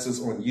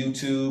classes on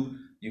YouTube.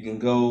 You can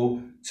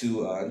go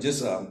to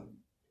just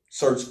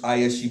search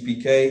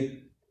I.S.U.P.K.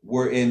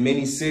 We're in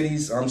many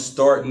cities. I'm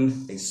starting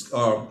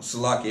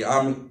Salaki.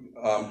 I'm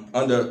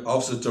under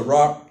Officer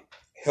Tarak,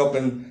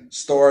 helping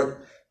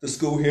start the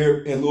school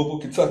here in Louisville,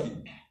 Kentucky.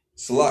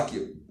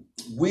 Salaki.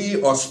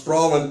 We are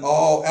sprawling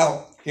all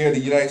out here in the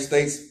United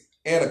States.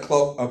 and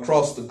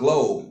across the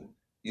globe.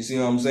 You see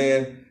what I'm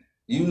saying?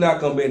 You're not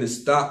going to be able to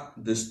stop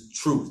this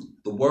truth.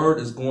 The word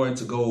is going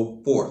to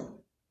go forth.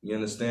 You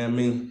understand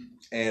me?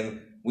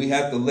 And we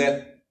have to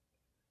let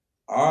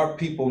our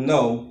people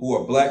know, who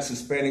are blacks,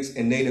 Hispanics,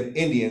 and Native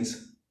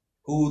Indians,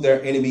 who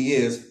their enemy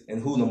is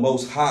and who the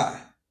Most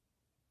High,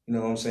 you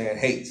know what I'm saying,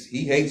 hates.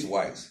 He hates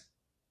whites.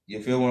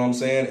 You feel what I'm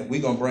saying? And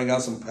we're going to bring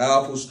out some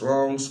powerful,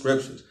 strong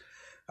scriptures.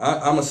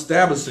 I'm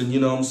establishing, you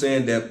know what I'm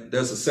saying, that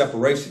there's a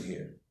separation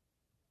here.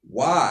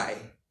 Why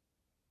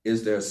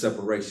is there a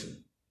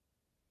separation?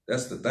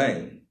 That's the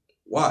thing.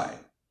 Why?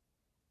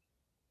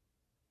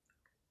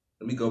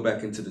 Let me go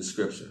back into the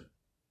scripture.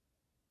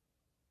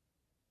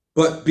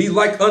 But be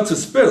like unto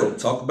spittle,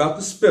 talk about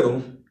the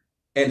spittle,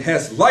 and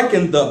has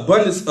likened the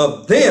abundance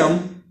of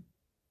them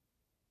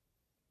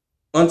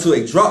unto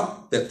a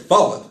drop that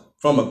falleth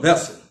from a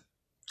vessel.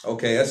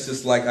 Okay, that's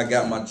just like I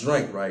got my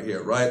drink right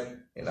here, right?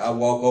 And I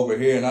walk over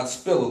here and I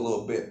spill a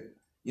little bit.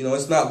 You know,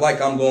 it's not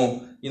like I'm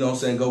going, you know what I'm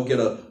saying, go get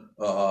a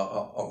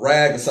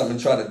rag or something and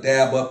try to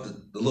dab up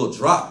the little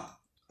drop.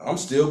 I'm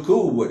still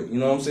cool with it. You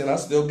know what I'm saying? I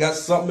still got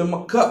something in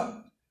my cup.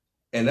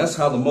 And that's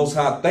how the Most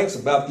High thinks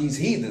about these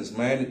heathens,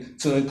 man,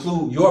 to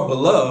include your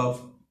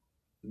beloved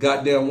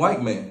goddamn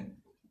white man.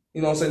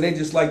 You know what I'm saying? They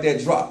just like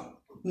that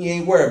drop. He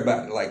ain't worried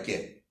about it like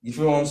that. You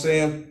feel what I'm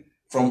saying?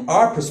 From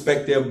our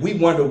perspective, we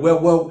wonder,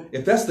 well,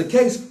 if that's the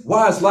case,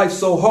 why is life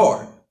so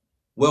hard?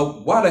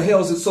 Well, why the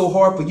hell is it so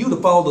hard for you to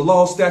follow the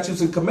laws,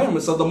 statutes, and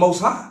commandments of the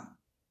Most High?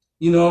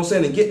 You know what I'm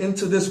saying? And get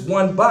into this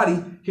one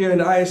body here in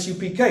the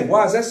I.S.U.P.K.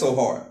 Why is that so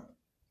hard?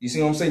 You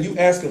see what I'm saying? You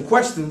asking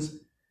questions.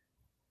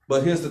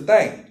 But here's the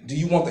thing. Do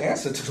you want the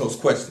answer to those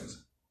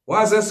questions?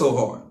 Why is that so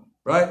hard?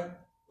 Right?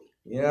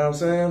 You know what I'm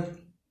saying?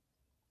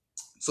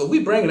 So we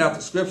bringing out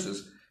the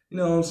scriptures. You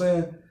know what I'm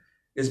saying?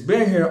 It's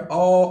been here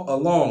all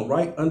along,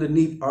 right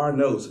underneath our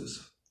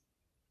noses.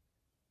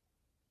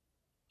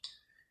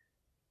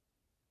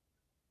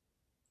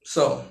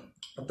 So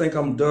I think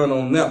I'm done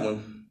on that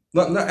one.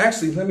 No,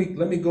 actually,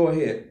 let me go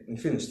ahead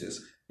and finish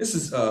this. This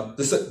is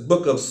the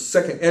book of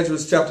 2nd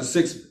Esdras, chapter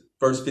 6,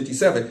 verse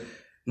 57.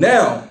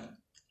 Now,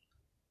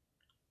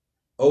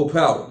 O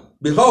power,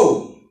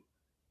 behold,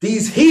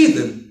 these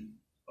heathen,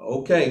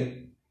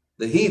 okay,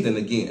 the heathen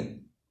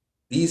again,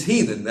 these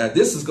heathen. Now,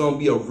 this is going to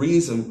be a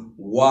reason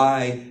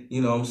why, you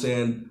know what I'm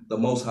saying, the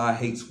Most High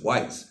hates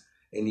whites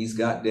and these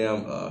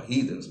goddamn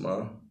heathens,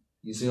 man.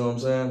 You see what I'm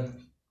saying?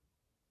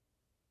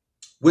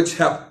 Which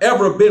have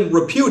ever been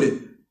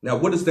reputed. Now,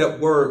 what does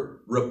that word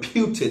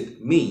reputed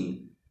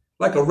mean?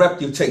 Like a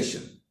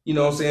reputation. You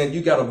know what I'm saying?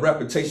 You got a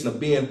reputation of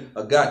being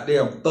a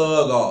goddamn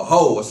thug or a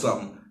hoe or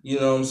something. You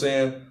know what I'm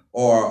saying?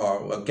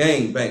 Or a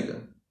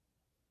gangbanger,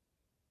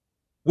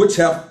 which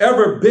have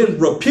ever been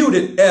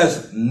reputed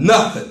as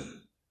nothing.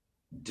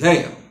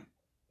 Damn.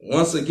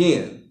 Once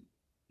again,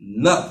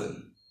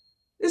 nothing.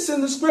 It's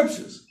in the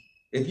scriptures.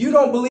 If you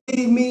don't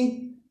believe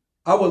me,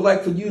 I would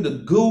like for you to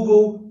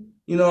Google,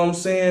 you know what I'm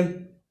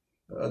saying,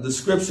 the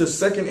scripture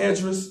 2nd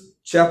Esdras,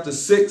 chapter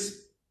 6,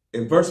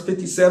 and verse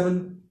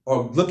 57,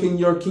 or look in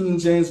your King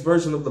James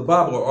version of the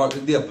Bible or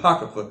the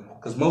Apocrypha,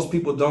 because most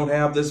people don't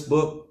have this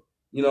book.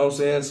 You know what I'm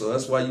saying? So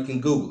that's why you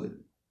can Google it.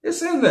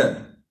 It's in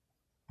there.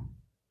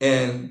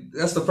 And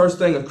that's the first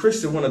thing a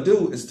Christian want to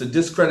do is to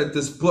discredit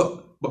this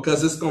book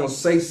because it's going to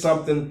say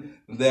something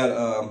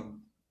that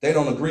they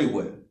don't agree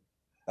with.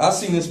 I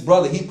seen this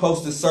brother, he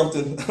posted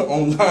something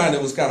online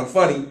that was kind of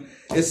funny.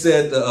 It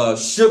said the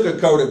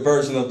sugar-coated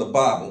version of the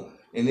Bible.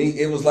 And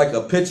it was like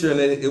a picture and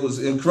it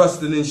was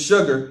encrusted in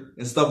sugar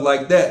and stuff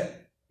like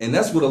that. And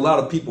that's what a lot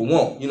of people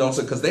want, you know what I'm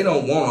saying? Because they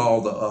don't want all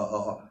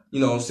the,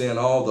 you know what I'm saying,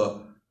 all the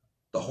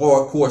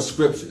hardcore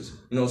scriptures,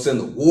 you know what I'm saying,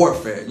 the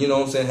warfare, you know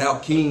what I'm saying, how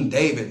King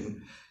David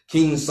and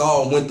King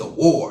Saul went to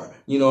war,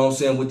 you know what I'm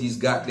saying, with these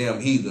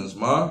goddamn heathens,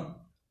 man.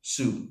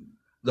 Shoot.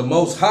 The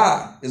Most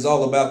High is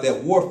all about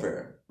that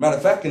warfare. Matter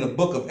of fact, in the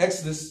book of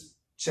Exodus,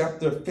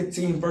 chapter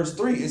 15, verse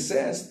 3, it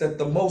says that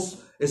the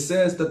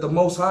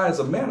Most High is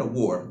a man of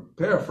war.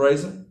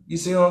 Paraphrasing. You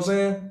see what I'm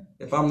saying?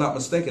 If I'm not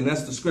mistaken,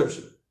 that's the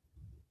scripture.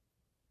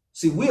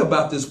 See, we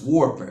about this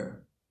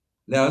warfare.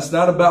 Now, it's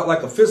not about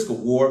like a physical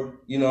war,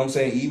 you know what I'm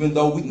saying, even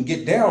though we can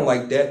get down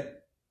like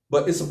that,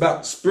 but it's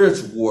about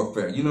spiritual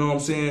warfare, you know what I'm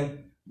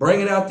saying?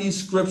 Bringing out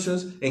these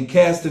scriptures and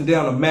casting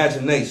down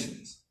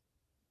imaginations.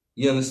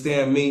 You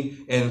understand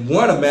me? And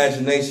one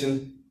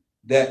imagination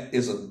that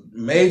is a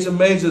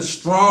major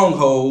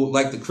stronghold,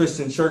 like the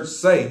Christian church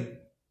say,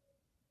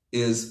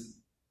 is,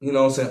 you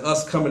know what I'm saying,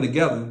 us coming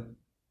together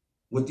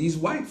with these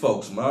white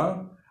folks,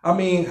 man. I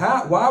mean,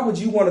 why would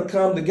you want to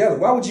come together?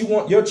 Why would you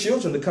want your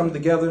children to come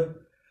together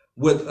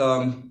with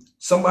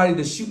somebody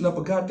that's shooting up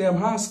a goddamn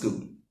high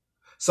school,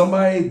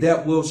 somebody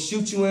that will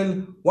shoot you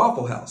in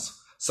Waffle House,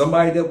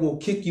 somebody that will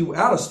kick you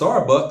out of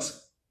Starbucks,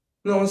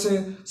 you know what I'm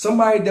saying,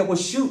 somebody that will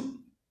shoot,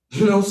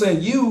 you know what I'm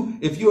saying, you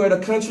if you're at a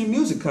country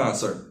music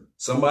concert,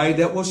 somebody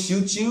that will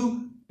shoot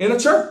you in a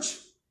church.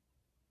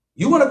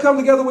 You want to come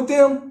together with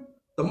them?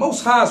 The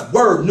Most High's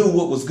word knew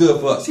what was good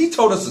for us. He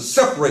told us to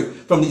separate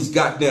from these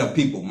goddamn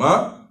people,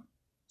 man.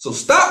 So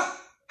stop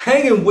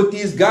hanging with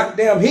these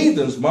goddamn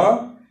heathens,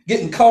 man,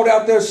 getting caught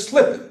out there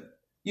slipping.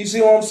 You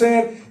see what I'm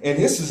saying? And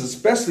this is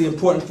especially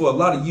important for a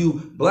lot of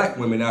you black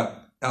women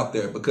out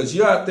there, because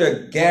you're out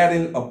there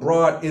gadding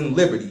abroad in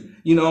liberty.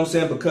 You know what I'm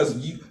saying? Because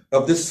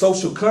of this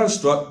social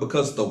construct,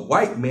 because the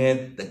white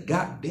man, the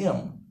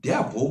goddamn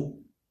devil,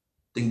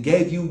 then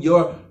gave you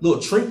your little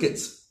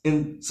trinkets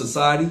in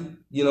society.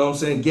 You know what I'm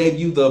saying? Gave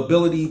you the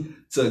ability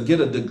to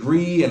get a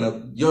degree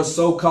and your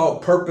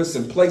so-called purpose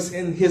and place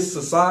in his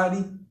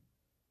society.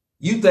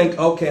 You think,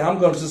 okay, I'm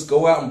going to just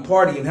go out and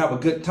party and have a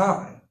good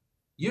time.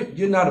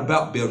 You're not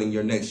about building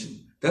your nation.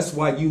 That's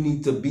why you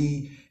need to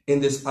be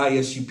in this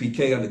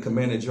I.S.U.P.K. under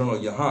Commander General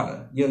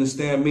YAHANNA. You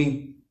understand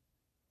me?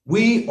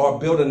 We are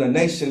building a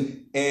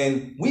nation,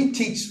 and we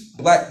teach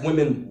black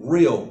women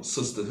real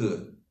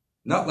sisterhood,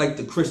 not like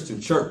the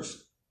Christian church.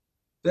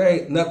 There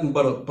ain't nothing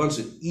but a bunch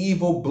of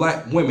evil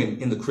black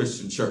women in the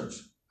Christian church.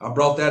 I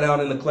brought that out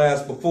in the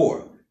class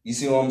before. You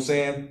see what I'm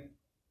saying?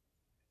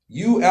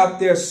 You out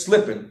there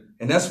slipping,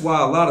 and that's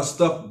why a lot of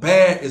stuff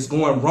bad is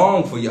going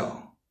wrong for y'all.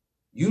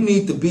 You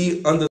need to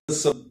be under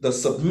the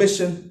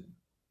submission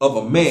of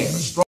a man, a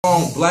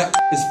strong black,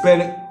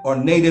 Hispanic, or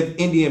Native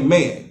Indian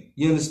man.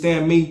 You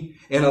understand me?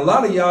 And a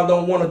lot of y'all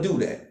don't want to do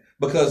that.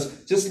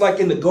 Because just like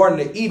in the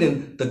Garden of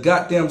Eden, the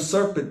goddamn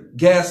serpent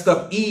gassed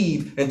up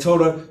Eve and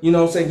told her, you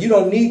know what I'm saying, you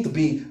don't need to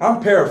be,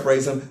 I'm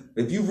paraphrasing.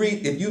 If you've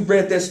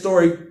read that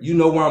story, you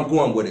know where I'm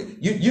going with it.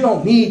 You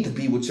don't need to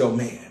be with your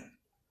man.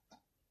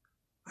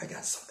 I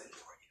got something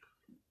for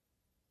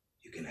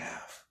you.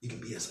 You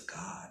can be as a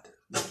god.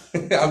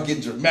 I'm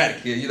getting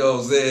dramatic here, you know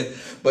what I'm saying?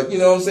 But you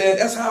know what I'm saying?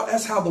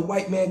 That's how the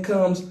white man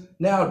comes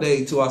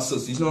nowadays to our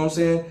sisters. You know what I'm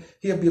saying?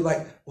 He'll be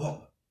like,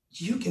 well,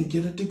 you can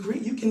get a degree.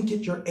 You can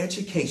get your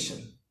education.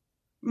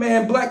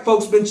 Man, black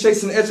folks been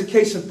chasing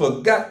education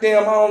for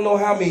goddamn I don't know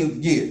how many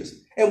years.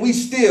 And we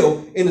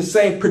still in the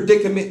same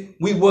predicament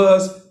we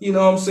was, you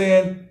know what I'm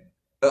saying,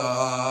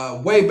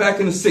 way back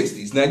in the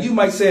 60s. Now, you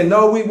might say,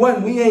 no, we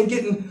wasn't. We ain't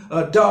getting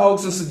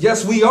dogs. And so,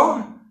 yes, we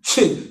are.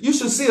 You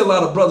should see a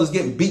lot of brothers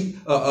getting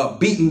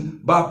beaten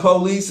by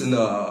police and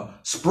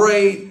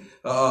sprayed,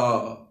 you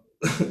know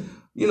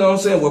what I'm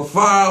saying, with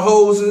fire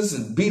hoses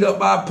and beat up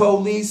by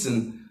police.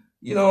 And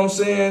you know what I'm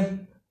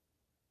saying?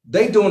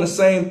 They doing the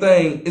same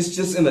thing. It's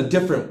just in a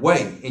different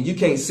way, and you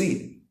can't see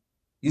it.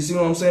 You see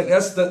what I'm saying?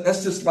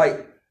 That's just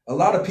like a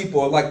lot of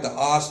people are like the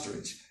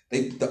ostrich.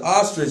 The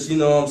ostrich, you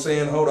know what I'm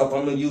saying? Hold up,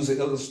 I'm gonna use an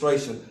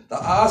illustration.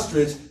 The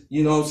ostrich,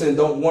 you know what I'm saying,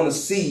 don't want to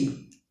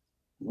see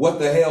what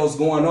the hell's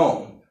going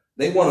on.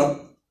 They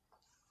want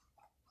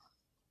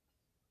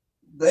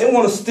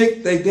to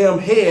stick their damn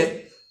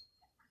head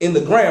in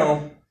the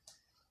ground,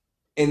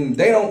 and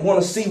they don't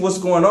want to see what's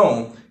going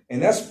on.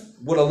 And that's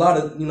what a lot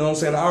of, you know what I'm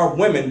saying, our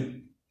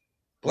women,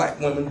 black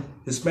women,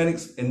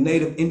 Hispanics, and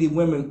Native Indian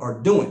women are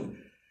doing.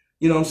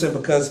 You know what I'm saying?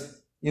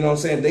 Because, you know what I'm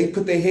saying, they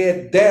put their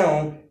head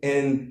down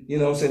and, you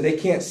know what I'm saying, they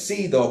can't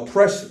see the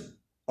oppression.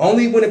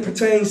 Only when it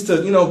pertains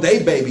to, you know,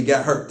 they baby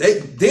got hurt.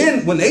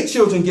 Then when they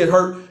children get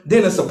hurt,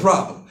 then it's a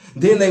problem.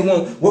 Then they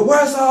want, well,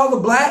 where's all the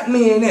black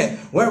men at?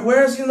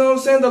 Where's, you know what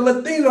I'm saying, the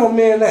Latino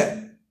men at?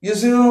 You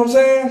see what I'm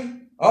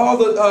saying? All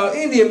the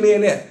Indian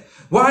men at?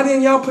 Why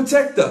didn't y'all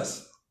protect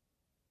us?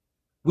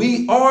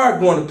 We are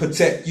going to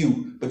protect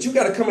you, but you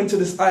got to come into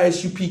this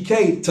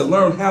I.S.U.P.K. to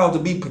learn how to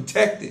be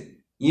protected.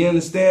 You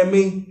understand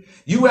me?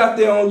 You out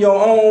there on your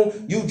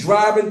own, you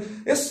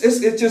driving.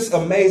 It just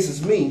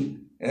amazes me.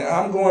 And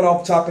I'm going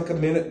off topic a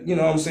minute, you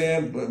know what I'm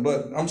saying?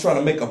 But I'm trying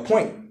to make a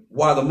point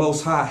why the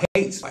Most High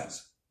hates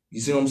whites.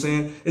 You see what I'm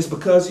saying? It's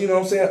because, you know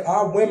what I'm saying,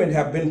 our women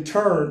have been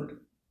turned,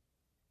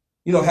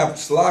 you know, have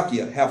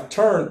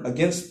turned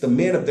against the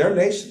men of their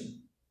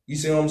nation. You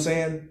see what I'm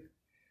saying?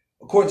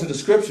 According to the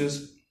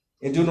scriptures,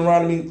 in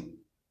Deuteronomy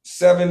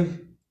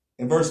 7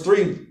 and verse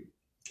 3,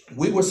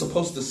 we were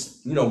supposed to,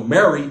 you know,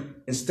 marry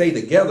and stay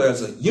together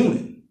as a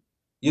unit.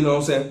 You know what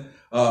I'm saying?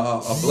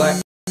 A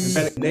black,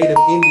 Hispanic, Native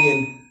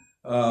Indian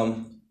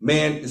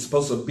man is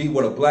supposed to be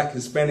with a black,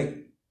 Hispanic,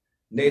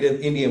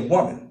 Native Indian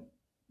woman.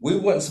 We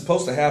weren't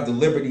supposed to have the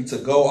liberty to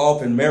go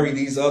off and marry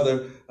these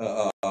other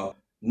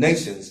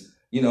nations,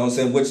 you know what I'm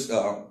saying, which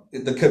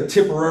the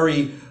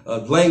contemporary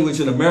language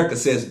in America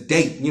says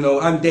date. You know,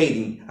 I'm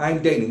dating.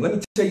 Let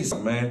me tell you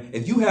something, man.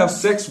 If you have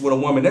sex with a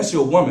woman, that's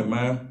your woman,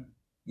 man.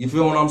 You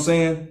feel what I'm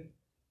saying?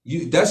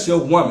 That's your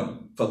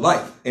woman for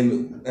life.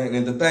 And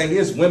the thing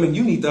is, women,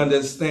 you need to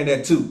understand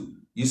that too.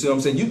 You see what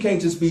I'm saying? You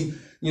can't just be,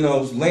 you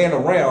know, laying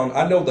around.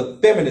 I know the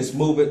feminist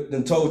movement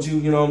and told you,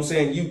 you know what I'm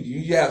saying,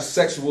 you have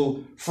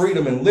sexual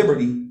freedom and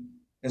liberty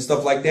and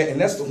stuff like that.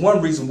 And that's the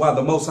one reason why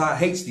the Most High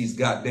hates these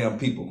goddamn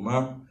people,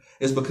 man.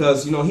 It's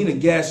because, you know, he done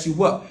gassed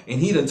you up and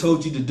he done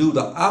told you to do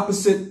the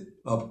opposite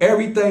of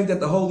everything that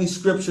the Holy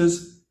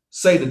Scriptures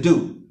say to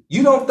do.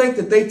 You don't think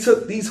that they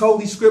took these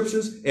Holy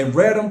Scriptures and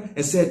read them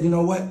and said, you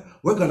know what,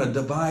 we're going to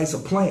devise a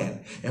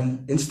plan.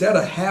 And instead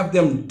of have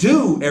them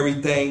do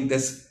everything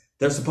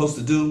they're supposed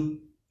to do,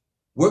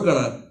 we're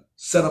going to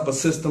set up a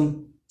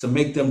system to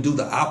make them do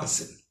the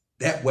opposite.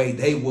 That way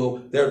they will,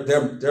 their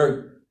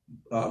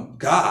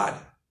God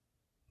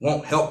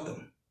won't help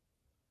them.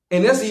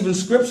 And there's even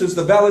scriptures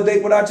to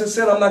validate what I just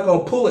said. I'm not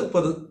going to pull it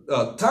for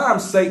the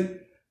time's sake,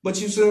 but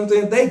you see what I'm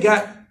saying? They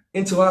got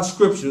into our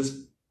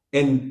scriptures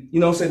and, you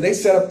know what I'm saying, they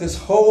set up this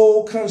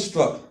whole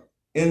construct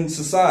in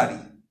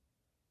society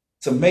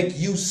to make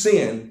you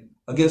sin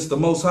against the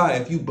Most High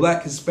if you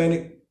Black,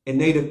 Hispanic, and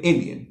Native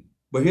Indian.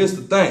 But here's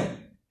the thing.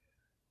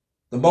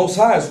 The Most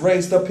High has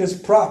raised up his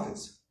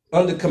prophets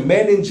under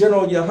commanding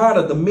General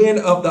YAHANNA, the men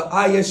of the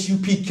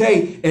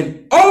I.S.U.P.K,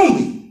 and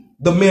only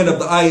the men of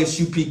the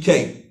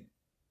I.S.U.P.K.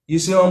 You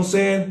see what I'm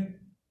saying?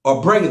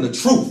 Are bringing the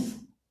truth.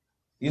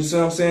 You see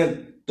what I'm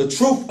saying? The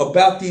truth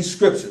about these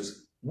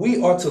scriptures.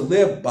 We are to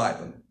live by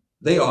them.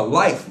 They are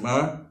life,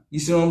 man. You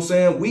see what I'm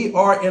saying? We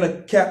are in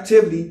a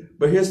captivity,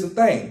 but here's the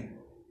thing.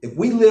 If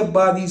we live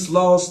by these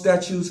laws,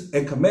 statutes,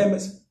 and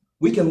commandments,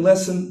 we can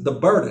lessen the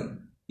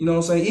burden. You know what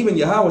I'm saying? Even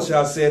Yahweh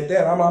said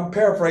that. I'm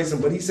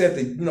paraphrasing, but he said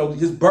that, you know,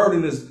 his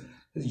burden is,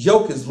 his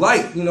yoke is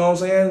light. You know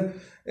what I'm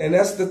saying? And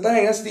that's the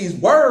thing. That's these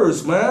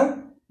words,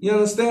 man. You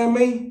understand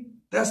me?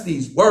 That's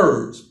these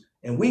words.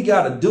 And we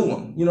got to do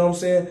them. You know what I'm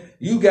saying?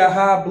 You got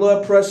high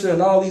blood pressure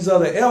and all these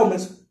other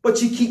ailments,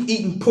 but you keep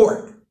eating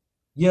pork.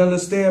 You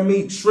understand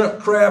me? Shrimp,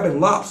 crab,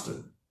 and lobster.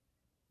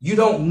 You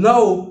don't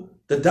know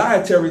the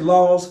dietary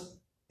laws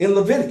in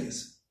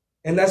Leviticus.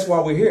 And that's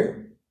why we're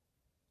here.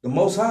 The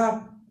Most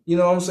High, you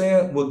know what I'm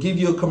saying, will give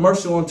you a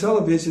commercial on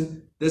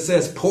television that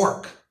says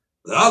pork,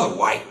 the other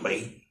white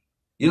meat.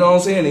 You know what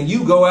I'm saying? And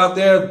you go out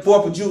there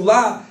 4th of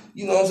July,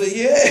 you know what I'm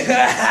saying?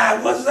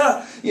 Yeah, what's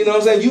up? You know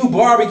what I'm saying? You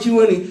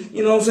barbecuing,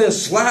 you know what I'm saying?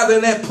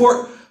 Slathering that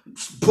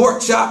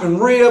pork chop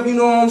and rib, you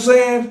know what I'm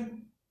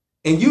saying?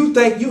 And you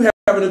think you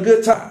having a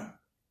good time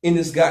in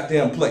this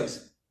goddamn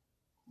place.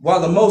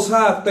 While the Most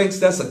High thinks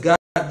that's a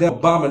goddamn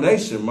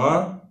abomination,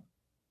 man.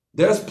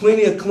 There's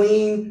plenty of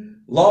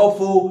clean,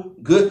 lawful,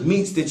 good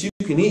meats that you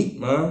can eat,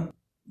 man.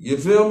 You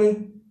feel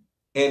me?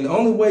 And the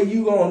only way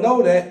you gonna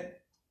know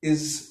that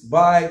is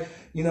by,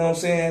 you know what I'm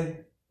saying,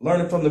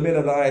 learning from the men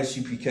of the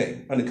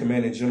I.S.U.P.K under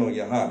commanding General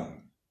YAHANNA.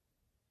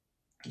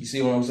 You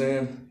see what I'm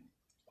saying?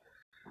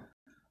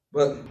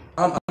 But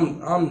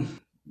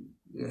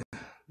yeah,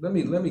 let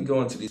me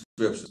go into these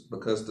scriptures,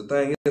 because the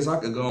thing is, I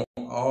could go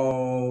on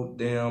all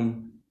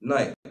damn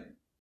night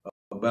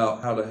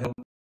about how the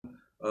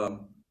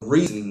hell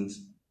reasonings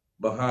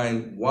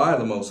behind why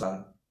the Most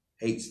High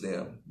hates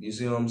them. You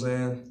see what I'm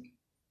saying?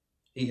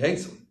 He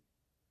hates them.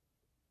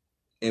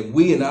 And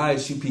we in the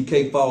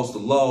I.S.U.P.K follows the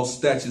laws,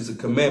 statutes, and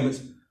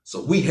commandments,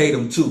 so we hate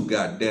them too,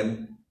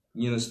 goddammit.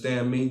 You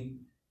understand me?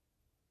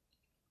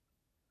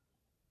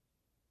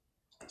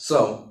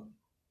 So,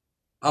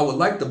 I would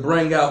like to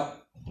bring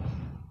out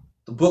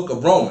the book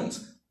of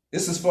Romans.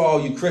 This is for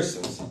all you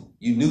Christians,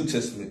 you New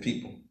Testament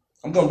people.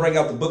 I'm going to bring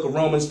out the book of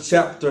Romans,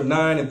 chapter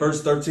 9 and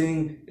verse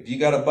 13. If you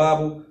got a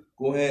Bible,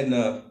 go ahead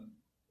and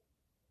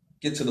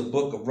get to the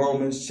book of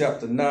Romans,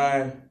 chapter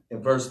 9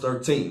 and verse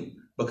 13.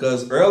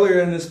 Because earlier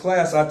in this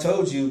class, I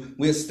told you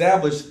we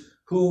established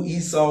who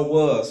Esau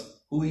was,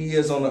 who he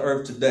is on the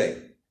earth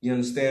today. You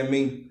understand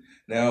me?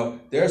 Now,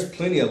 there's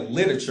plenty of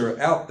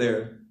literature out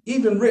there,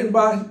 even written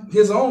by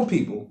his own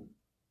people,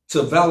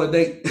 to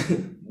validate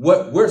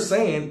what we're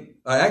saying,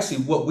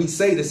 actually what we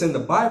say that's in the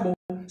Bible.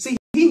 See,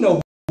 he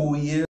knows who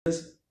he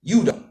is.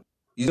 You don't.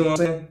 You know what I'm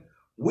saying?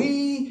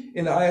 We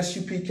in the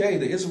I.S.U.P.K,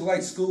 the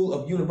Israelite School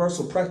of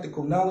Universal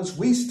Practical Knowledge,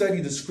 we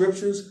study the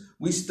scriptures.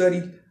 We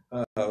study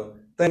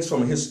things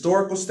from a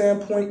historical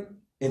standpoint,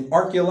 an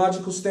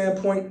archaeological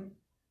standpoint,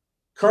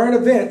 current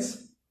events,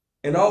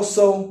 and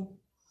also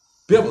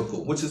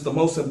biblical, which is the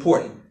most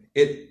important.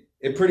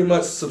 It pretty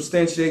much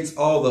substantiates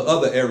all the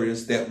other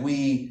areas that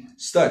we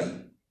study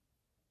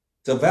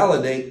to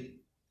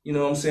validate, you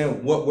know what I'm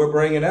saying, what we're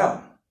bringing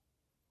out.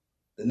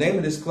 The name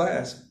of this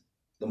class,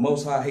 The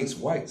Most High Hates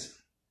Whites.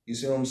 You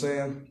see what I'm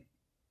saying?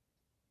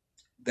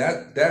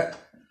 That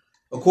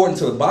according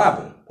to the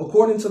Bible,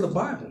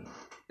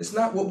 it's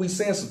not what we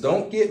saying. So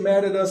don't get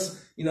mad at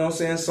us, you know what I'm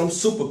saying, some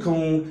super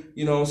coon,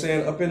 you know what I'm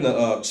saying, up in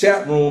the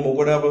chat room or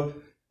whatever,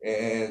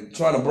 and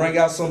trying to bring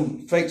out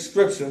some fake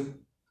scripture.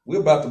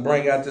 We're about to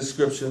bring out this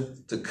scripture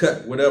to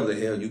cut whatever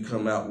the hell you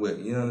come out with.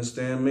 You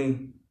understand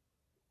me?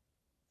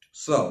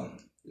 So,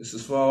 this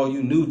is for all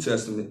you New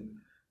Testament,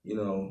 you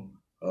know,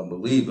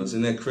 believers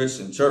in that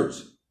Christian church.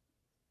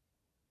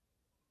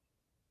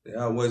 They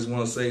always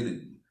want to say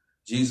that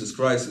Jesus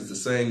Christ is the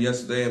same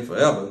yesterday and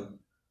forever.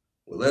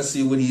 Well, let's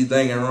see what he's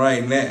thinking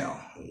right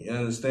now. You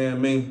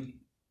understand me?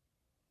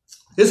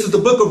 This is the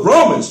book of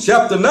Romans,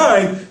 chapter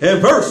 9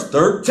 and verse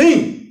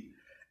 13.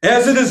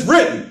 As it is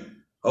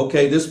written,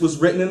 okay, this was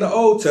written in the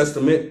Old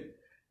Testament.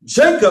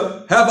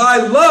 Jacob have I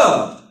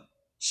loved.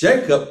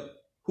 Jacob,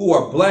 who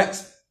are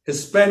blacks,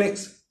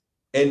 Hispanics,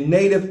 and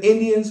Native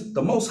Indians,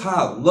 the Most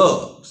High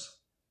loves.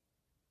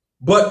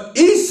 But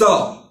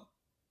Esau,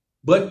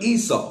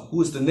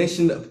 who is the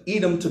nation of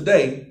Edom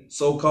today,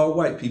 so-called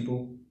white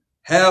people,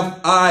 have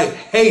I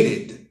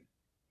hated.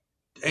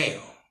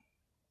 Damn.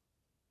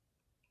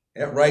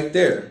 That right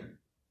there.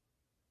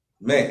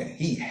 Man,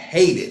 he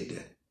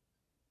hated.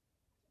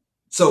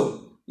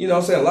 So, you know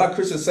what I'm saying? A lot of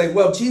Christians say,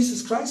 well,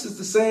 Jesus Christ is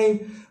the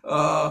same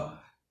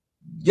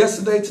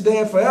yesterday, today,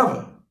 and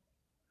forever.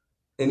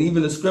 And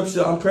even the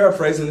scripture, I'm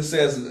paraphrasing, it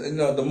says, you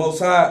know, the Most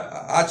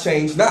High, I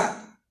change not.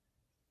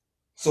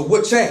 So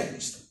what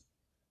changed?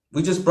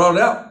 We just brought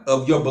it out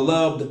of your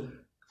beloved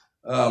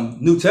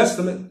New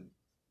Testament.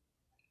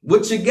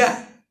 What you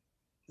got?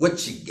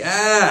 What you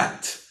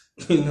got?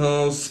 You know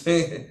what I'm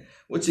saying?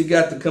 What you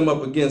got to come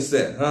up against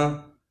that, huh?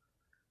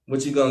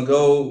 What you gonna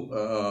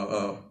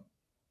go,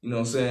 you know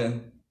what I'm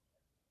saying?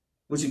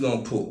 What you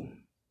gonna pull?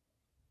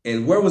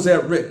 And where was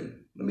that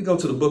written? Let me go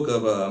to the book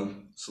of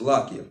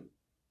Salakia.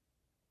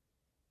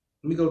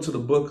 Let me go to the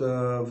book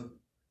of,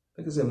 I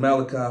think it's in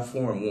Malachi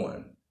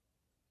 4:1.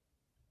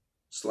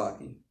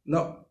 Salakia.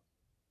 No,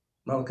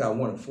 Malachi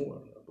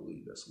 1:4. I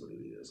believe that's what it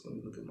is. Let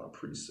me look at my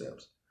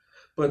precepts.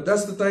 But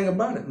that's the thing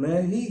about it,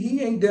 man.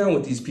 He ain't down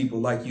with these people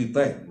like you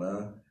think,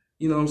 man.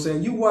 You know what I'm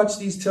saying? You watch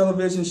these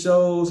television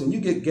shows and you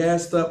get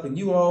gassed up and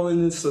you all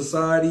in this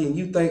society and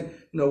you think,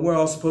 you know, we're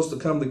all supposed to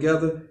come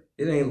together.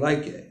 It ain't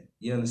like that.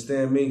 You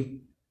understand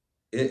me?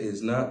 It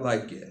is not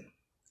like that.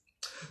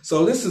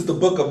 So this is the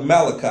book of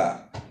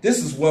Malachi.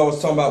 This is what I was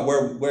talking about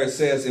where it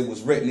says it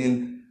was written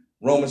in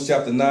Romans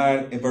chapter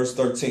 9 and verse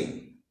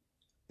 13.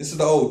 This is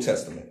the Old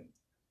Testament.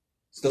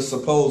 It's the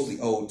supposedly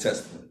Old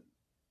Testament,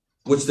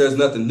 which there's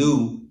nothing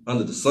new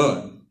under the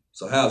sun.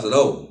 So how's it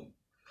old?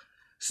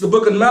 It's the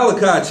book of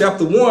Malachi,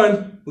 chapter 1.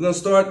 We're going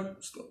to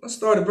let's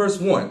start at verse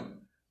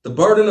 1. The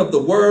burden of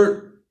the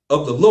word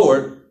of the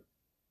Lord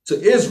to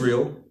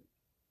Israel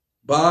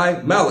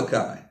by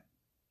Malachi.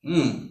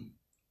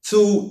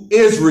 To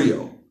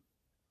Israel,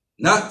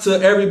 not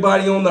to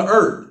everybody on the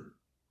earth.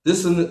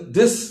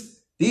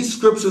 These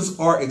scriptures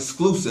are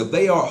exclusive.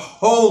 They are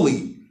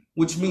holy,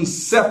 which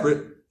means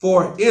separate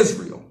for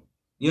Israel.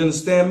 You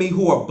understand me?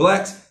 Who are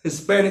blacks,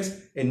 Hispanics,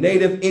 and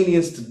native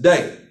Indians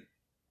today.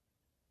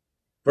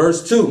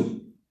 Verse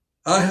 2,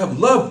 I have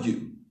loved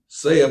you,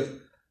 saith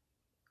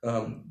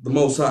the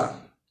Most High.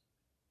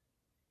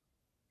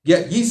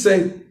 Yet ye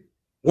say,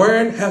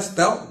 wherein hast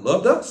thou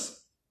loved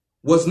us?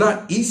 Was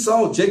not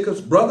Esau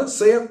Jacob's brother,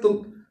 saith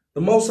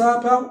the Most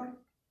High power?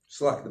 It's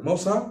like the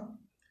Most High.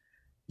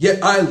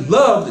 Yet I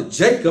loved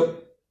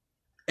Jacob,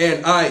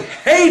 and I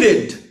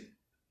hated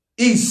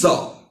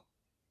Esau,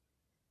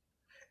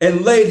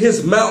 and laid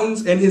his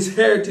mountains and his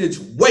heritage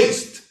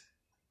waste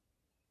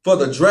for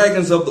the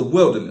dragons of the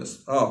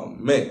wilderness. Oh,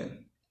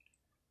 man.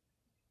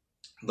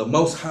 The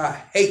Most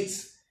High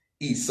hates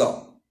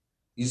Esau.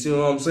 You see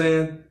what I'm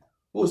saying?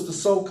 Who is the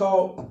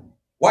so-called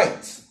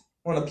whites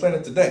on the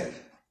planet today?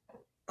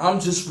 I'm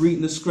just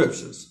reading the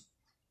scriptures.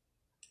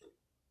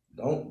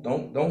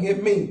 Don't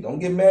hit me. Don't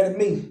get mad at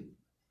me.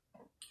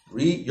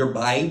 Read your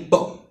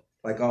Bible.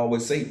 Like I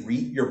always say,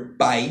 read your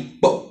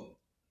Bible.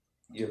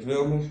 You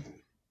feel me?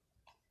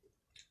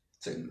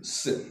 Take a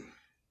sip.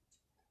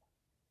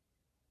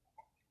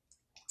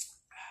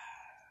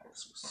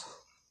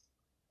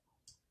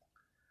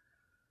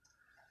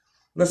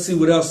 Let's see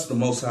what else the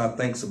Most High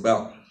thinks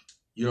about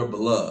your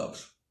beloved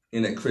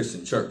in that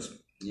Christian church.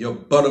 Your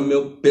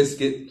buttermilk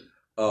biscuit,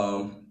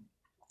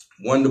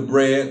 Wonder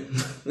Bread,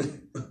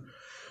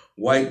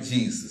 white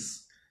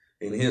Jesus,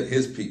 and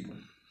his people,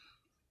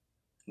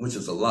 which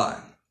is a lie.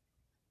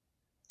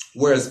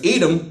 Whereas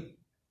Edom,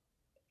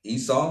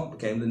 Esau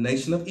became the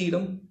nation of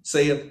Edom,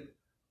 saith,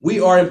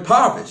 we are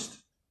impoverished,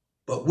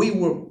 but we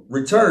will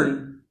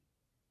return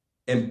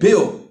and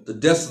build the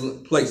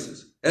desolate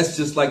places. That's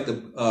just like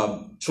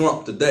the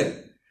Trump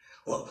today.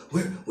 Well,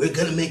 we're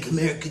going to make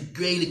America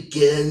great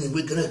again, and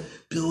we're going to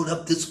build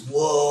up this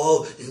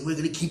wall, and we're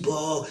going to keep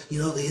all, the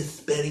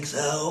Hispanics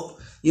out.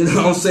 You know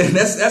what I'm saying?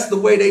 That's the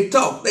way they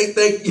talk. They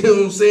think, you know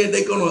what I'm saying,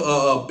 they're going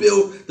to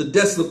build the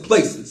desolate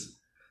places.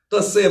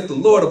 Thus saith the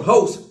Lord of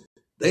hosts,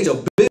 they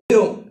shall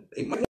build.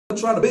 They might want to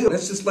try to build.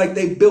 That's just like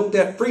they built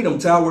that Freedom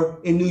Tower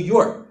in New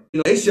York.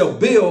 They shall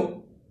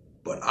build,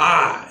 but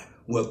I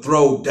will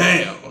throw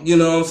down. You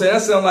know what I'm saying?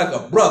 That sounds like a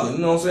brother. You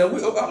know what I'm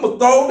saying? I'm going to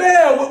throw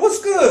down.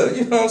 What's good?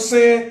 You know what I'm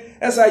saying?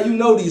 That's how you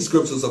know these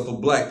scriptures are for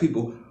black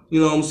people. You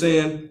know what I'm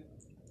saying?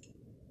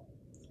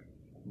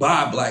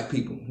 By black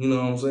people. You know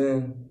what I'm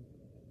saying?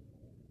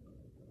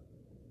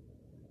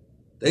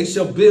 They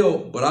shall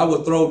build, but I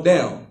will throw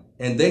down.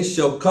 And they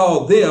shall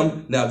call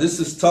them. Now this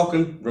is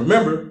talking,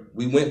 remember,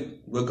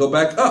 we'll go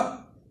back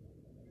up.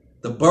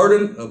 The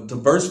burden of the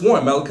verse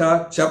 1,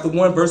 Malachi chapter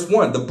 1, verse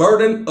 1. The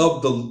burden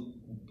of the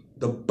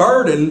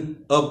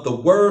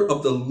word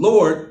of the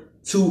Lord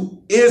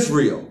to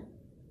Israel.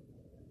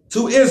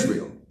 To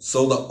Israel.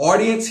 So the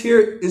audience here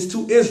is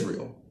to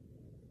Israel.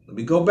 Let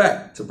me go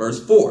back to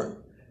verse 4.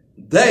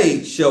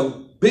 They shall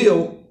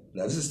build.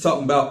 Now this is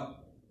talking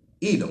about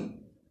Edom.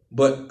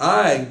 But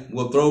I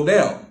will throw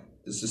down.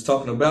 This is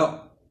talking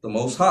about the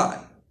Most High.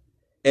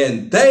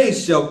 And they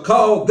shall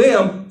call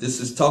them,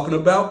 this is talking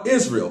about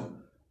Israel,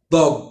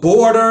 the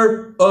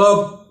border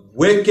of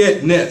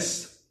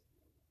wickedness.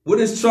 What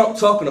is Trump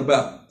talking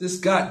about? This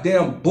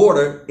goddamn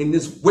border in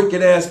this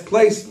wicked ass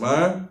place,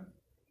 man.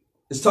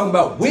 It's talking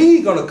about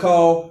we gonna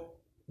call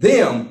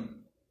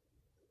them,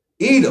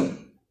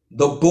 Edom,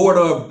 the border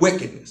of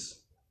wickedness.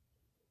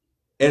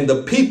 And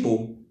the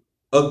people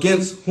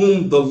against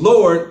whom the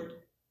Lord,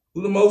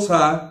 who the Most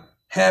High,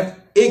 hath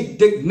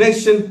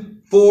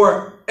indignation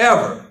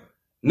forever.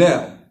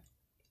 Now,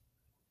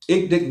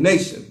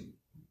 indignation,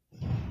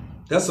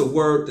 that's a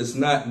word that's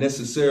not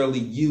necessarily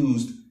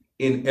used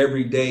in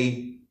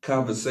everyday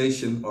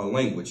conversation or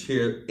language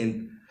here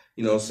in,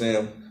 you know what I'm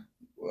saying,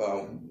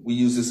 we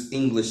use this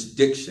English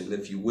diction,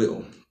 if you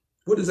will.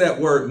 What does that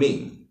word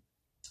mean?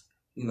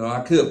 You know,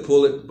 I could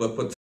pull it, but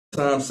for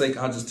time's sake,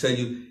 I'll just tell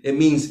you, it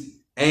means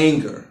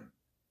anger.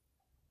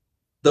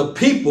 The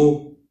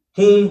people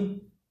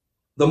whom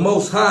the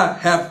Most High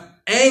have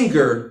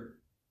angered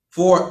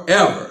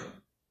forever.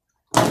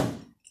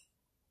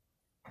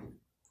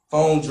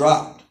 Phone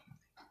dropped.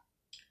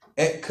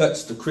 It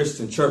cuts the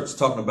Christian church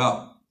talking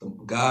about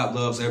God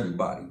loves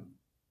everybody.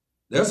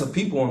 There's a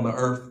people on the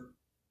earth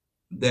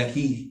that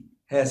he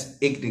has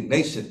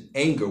indignation,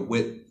 anger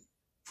with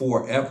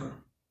forever.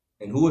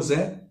 And who is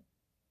that?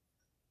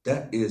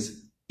 That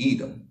is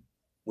Edom,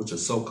 which are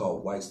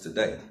so-called whites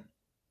today.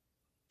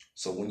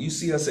 So when you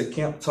see us at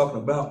camp talking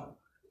about,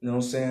 you know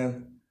what I'm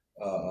saying,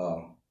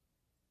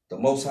 the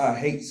Most High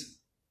hates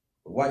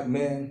the white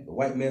man, the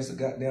white man's the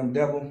goddamn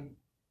devil,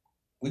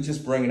 we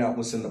just bringing out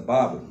what's in the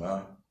Bible,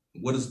 man.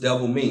 What does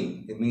devil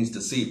mean? It means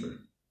deceiver.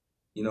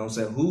 You know what I'm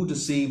saying? Who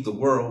deceived the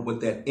world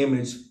with that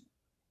image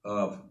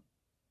of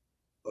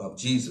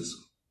Jesus?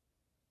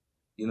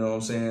 You know what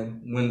I'm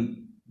saying?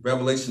 When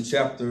Revelation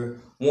chapter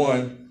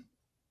 1,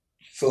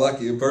 so like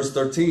in verse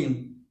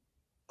 13,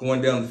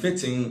 going down to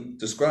 15,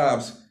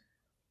 describes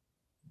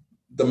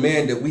the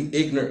man that we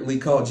ignorantly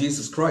call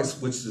Jesus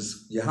Christ, which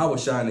is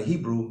Yahweh in the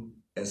Hebrew,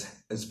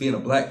 as being a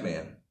black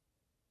man.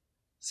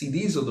 See,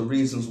 these are the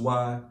reasons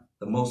why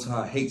the Most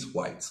High hates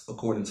whites,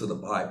 according to the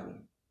Bible.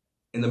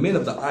 And the men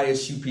of the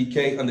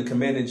I.S.U.P.K. under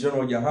Commanding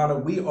General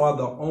YAHANNA, we are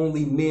the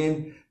only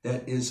men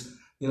that is,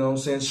 you know what I'm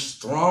saying,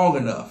 strong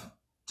enough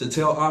to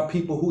tell our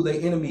people who their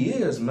enemy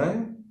is,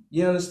 man.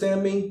 You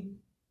understand me?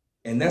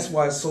 And that's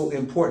why it's so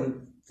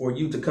important for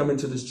you to come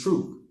into this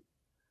truth.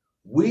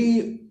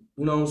 We, you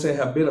know what I'm saying,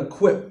 have been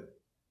equipped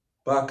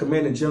by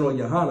Commanding General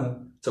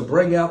YAHANNA to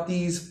bring out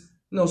these,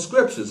 you know,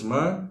 scriptures,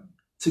 man,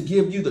 to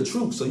give you the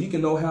truth so you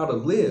can know how to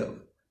live.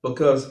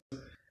 Because,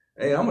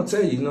 hey, I'm going to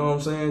tell you, you know what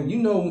I'm saying? You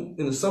know,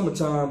 in the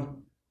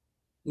summertime,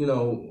 you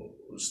know,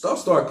 stuff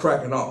start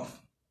cracking off.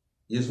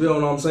 You feel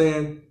what I'm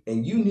saying?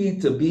 And you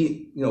need to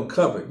be, you know,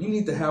 covered. You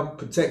need to have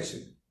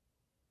protection.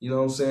 You know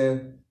what I'm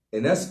saying?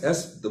 And that's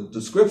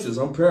the scriptures,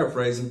 I'm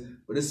paraphrasing,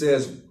 but it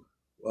says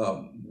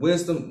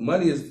wisdom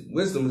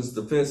is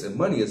defense and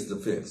money is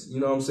defense. You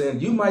know what I'm saying?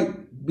 You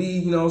might be,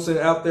 you know what I'm saying,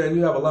 out there and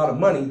you have a lot of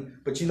money,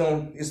 but you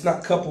know, it's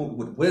not coupled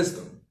with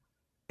wisdom.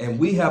 And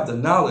we have the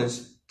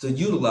knowledge to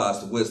utilize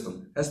the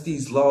wisdom. That's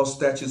these laws,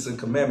 statutes, and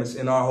commandments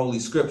in our holy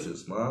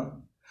scriptures,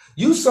 man.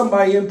 You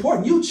somebody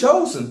important. You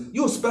chosen.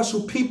 You a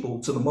special people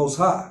to the Most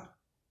High.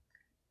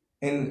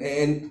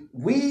 And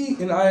we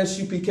in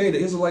I.S.U.P.K, the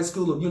Israelite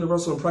School of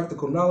Universal and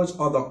Practical Knowledge,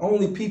 are the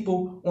only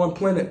people on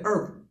planet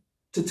Earth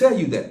to tell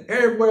you that.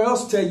 Everywhere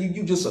else tell you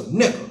you just a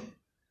nigger,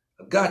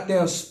 a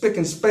goddamn spick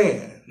and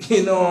span.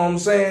 You know what I'm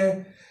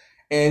saying?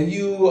 And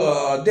you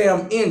a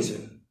damn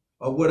engine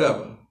or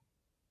whatever.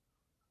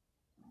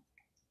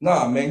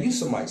 Nah, man, you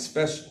somebody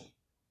special.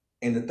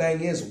 And the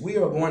thing is, we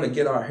are going to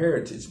get our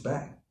heritage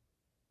back.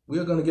 We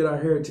are going to get our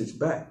heritage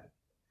back.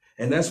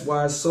 And that's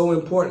why it's so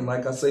important,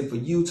 like I say, for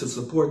you to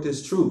support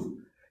this truth.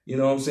 You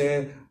know what I'm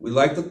saying? We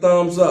like the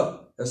thumbs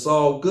up. That's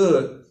all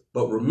good.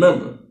 But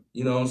remember,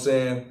 you know what I'm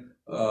saying?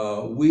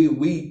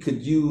 We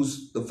could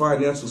use the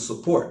financial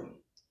support.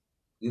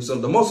 So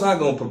the Most High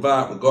going to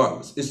provide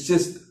regardless. It's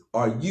just,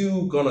 are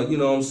you going to, you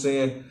know what I'm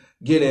saying,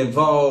 get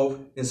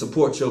involved and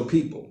support your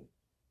people?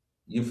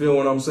 You feel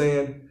what I'm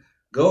saying?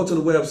 Go to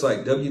the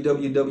website,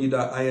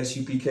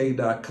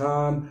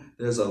 www.isupk.com.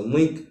 There's a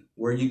link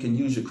where you can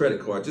use your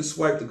credit card. Just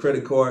swipe the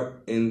credit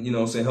card and, you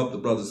know what I'm saying, help the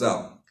brothers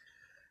out.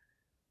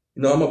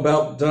 You know, I'm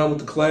about done with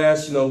the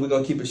class. You know, we're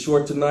going to keep it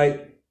short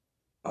tonight.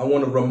 I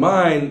want to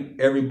remind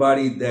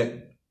everybody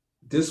that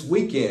this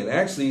weekend,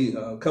 actually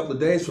a couple of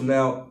days from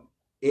now,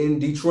 in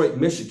Detroit,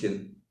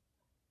 Michigan,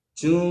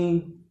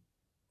 June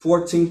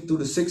 14th through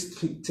the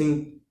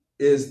 16th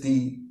is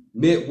the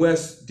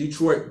Midwest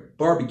Detroit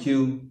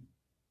Barbecue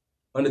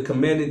under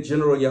Commandant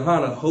General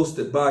YAHANNA,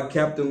 hosted by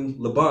Captain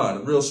Laban,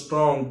 a real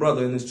strong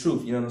brother in this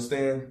truth, you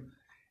understand?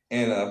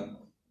 And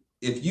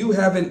if you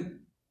haven't,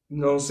 you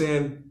know what I'm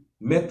saying,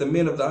 met the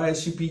men of the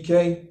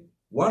I.S.U.P.K,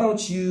 why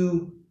don't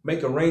you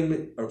make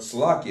arrangements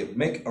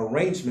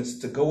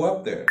to go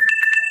up there?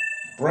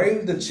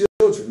 Bring the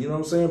children, you know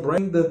what I'm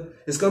saying?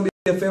 It's going to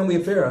be a family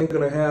affair. I'm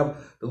going to have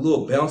the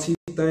little bounty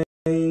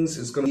things.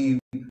 It's going to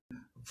be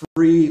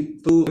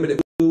free food,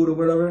 limited food or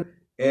whatever.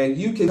 And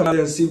you can come out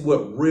there and see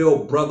what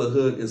real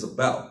brotherhood is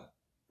about.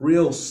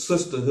 Real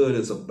sisterhood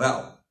is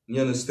about. You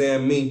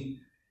understand me?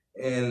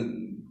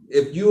 And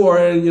if you are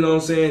in, you know what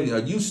I'm saying, are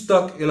you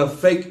stuck in a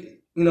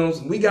fake, you know,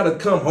 we got to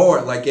come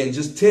hard like that and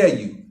just tell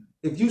you.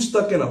 If you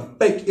stuck in a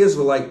fake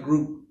Israelite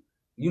group,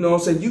 you know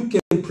what I'm saying, you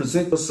can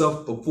present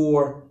yourself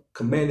before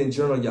Commanding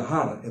General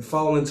Yahanna and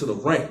fall into the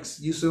ranks.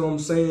 You see what I'm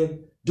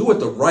saying? Do it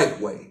the right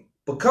way.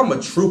 Become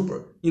a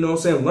trooper. You know what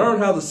I'm saying? Learn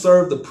how to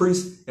serve the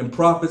priests and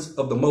prophets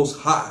of the Most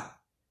High.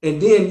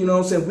 And then, you know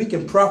what I'm saying, we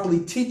can properly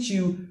teach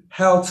you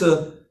how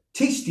to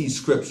teach these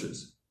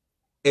scriptures.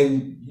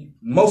 And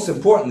most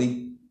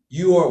importantly,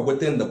 you are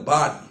within the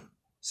body.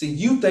 See,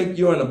 you think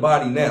you're in the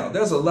body now.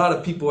 There's a lot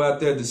of people out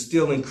there that's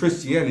still in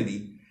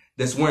Christianity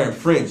that's wearing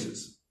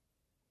fringes.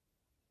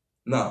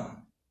 Nah.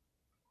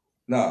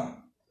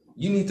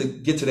 You need to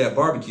get to that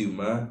barbecue,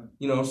 man.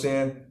 You know what I'm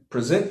saying?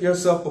 Present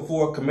yourself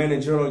before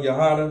Commanding General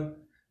Yahanna,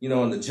 you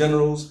know, and the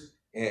generals,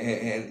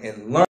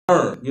 and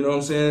learn. You know what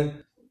I'm saying?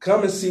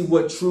 Come and see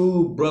what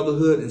true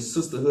brotherhood and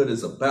sisterhood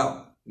is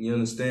about. You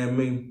understand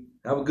me?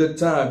 Have a good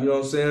time. You know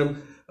what I'm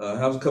saying?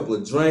 Have a couple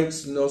of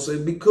drinks. You know what I'm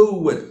saying? Be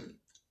cool with it.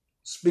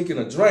 Speaking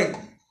of drink,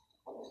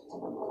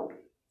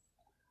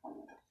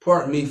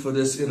 pardon me for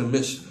this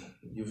intermission.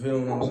 You feel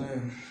what I'm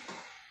saying?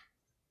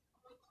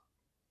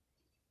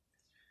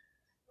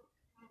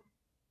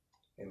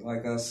 And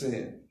like I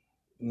said,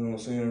 you know what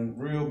I'm saying?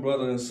 Real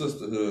brother and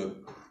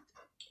sisterhood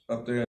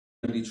up there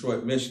in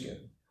Detroit,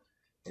 Michigan.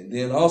 And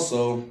then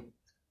also,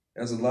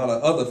 there's a lot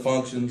of other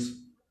functions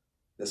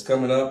that's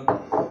coming up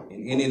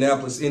in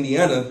Indianapolis,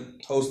 Indiana,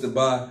 hosted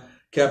by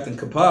Captain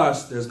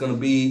Kaposh. There's going to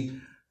be,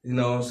 you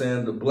know what I'm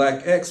saying, the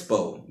Black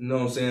Expo, you know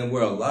what I'm saying,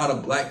 where a lot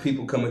of black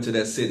people come into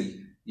that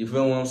city. You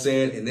feel what I'm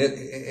saying? And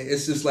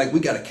it's just like we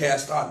got to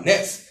cast our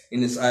nets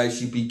in this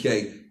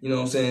I.S.U.P.K. You know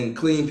what I'm saying?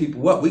 Clean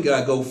people up. We got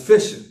to go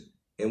fishing.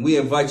 And we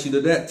invite you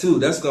to that too.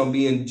 That's going to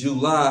be in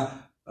July.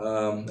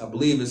 I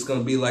believe it's going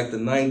to be like the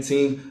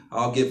 19th.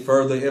 I'll get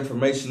further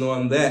information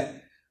on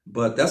that.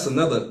 But that's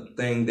another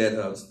thing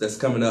that's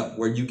coming up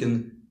where you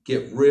can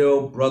get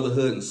real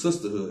brotherhood and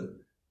sisterhood.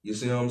 You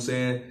see what I'm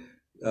saying?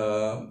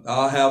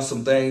 I'll have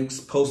some things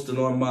posted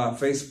on my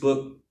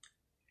Facebook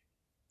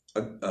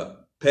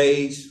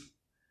page.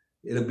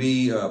 It'll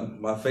be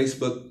my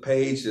Facebook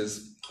page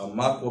is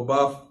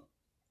Hamakwabaf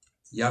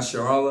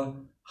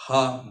Yasharallah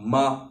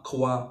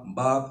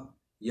Hamakwabaf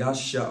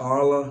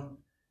Yasharallah.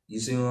 You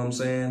see what I'm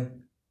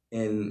saying?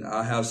 And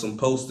I have some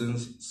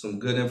postings, some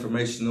good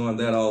information on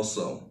that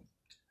also.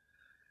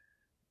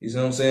 You see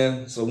what I'm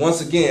saying? So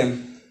once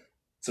again,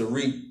 to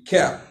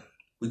recap,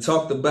 we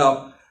talked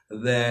about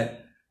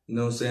that, you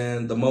know what I'm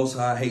saying, the Most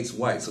High hates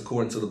whites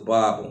according to the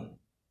Bible.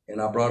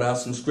 And I brought out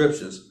some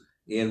scriptures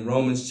in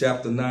Romans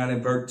chapter 9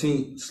 and verse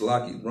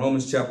 13,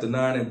 Romans chapter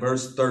 9 and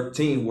verse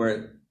 13, where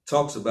it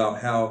talks about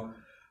how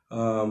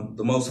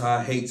the Most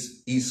High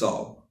hates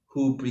Esau,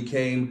 who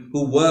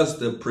was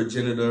the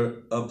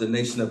progenitor of the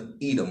nation of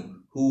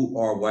Edom, who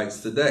are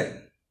whites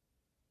today.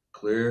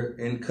 Clear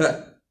and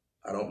cut.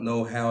 I don't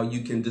know how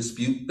you can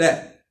dispute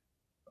that.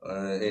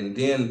 And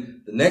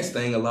then the next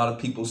thing a lot of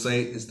people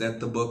say is that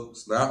the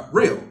book's not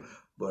real.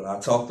 But I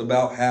talked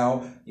about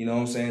how, you know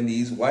what I'm saying,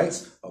 these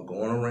whites are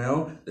going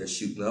around, they're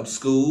shooting up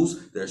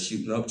schools, they're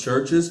shooting up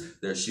churches,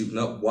 they're shooting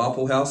up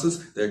Waffle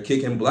Houses, they're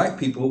kicking black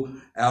people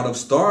out of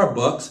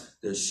Starbucks,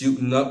 they're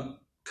shooting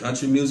up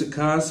country music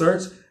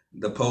concerts,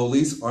 the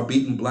police are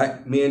beating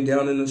black men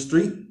down in the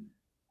street,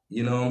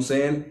 you know what I'm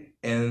saying?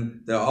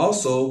 And they're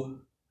also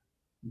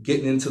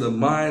getting into the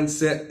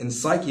mindset and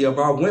psyche of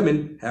our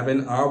women,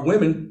 having our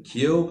women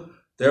kill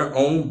their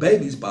own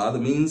babies by the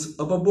means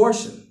of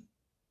abortion.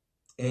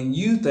 And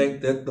you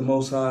think that the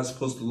Most High is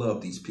supposed to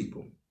love these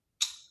people.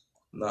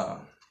 Nah.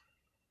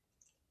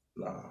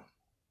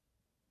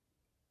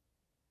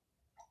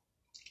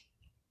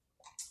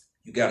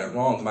 You got it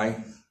wrong,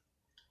 man.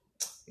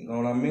 You know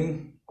what I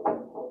mean?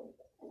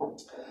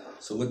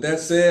 So with that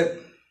said,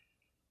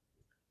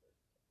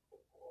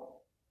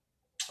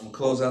 I'm going to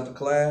close out the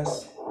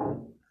class.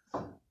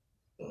 I'm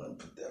going to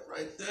put that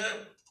right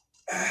there.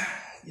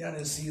 Y'all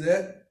didn't see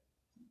that?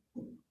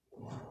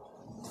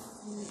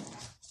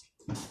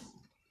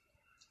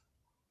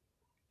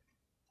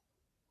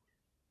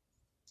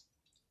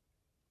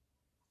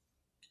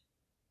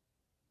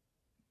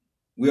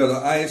 We are the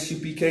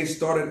I.S.U.P.K.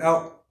 started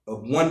out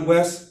of 1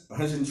 West,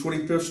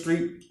 125th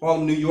Street,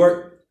 Harlem, New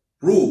York.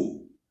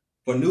 Rule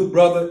for new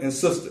brother and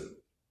sister.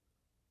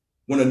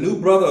 When a new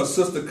brother or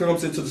sister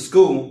comes into the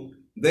school,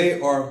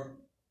 they are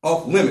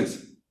off limits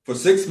for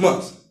 6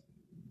 months.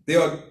 They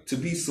are to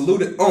be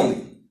saluted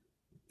only.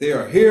 They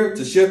are here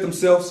to shed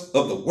themselves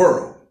of the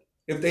world.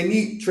 If they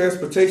need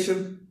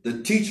transportation,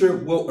 the teacher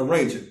will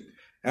arrange it.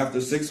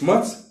 After 6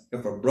 months,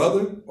 if a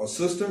brother or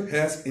sister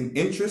has an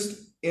interest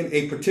in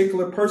a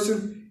particular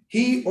person,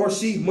 he or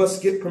she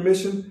must get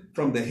permission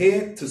from the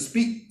head to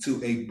speak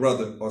to a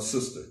brother or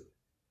sister.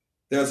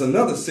 There's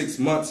another 6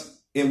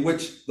 months in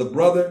which the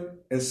brother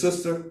and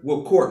sister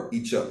will court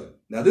each other.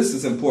 Now, this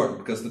is important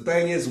because the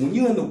thing is, when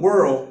you're in the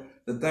world,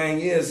 the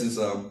thing is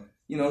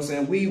you know what I'm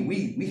saying,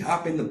 we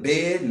hop in the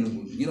bed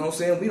and, you know what I'm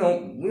saying, we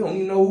don't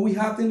even know who we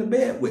hopped in the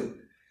bed with.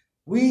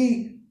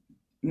 You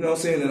know what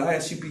I'm saying, in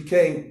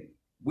I.S.U.P.K.,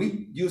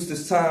 we use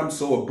this time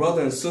so a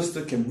brother and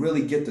sister can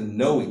really get to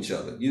know each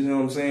other. You know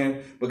what I'm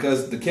saying?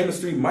 Because the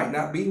chemistry might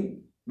not be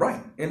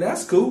right. And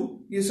that's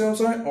cool. You see what I'm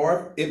saying?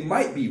 Or it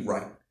might be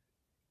right.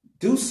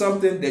 do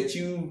something that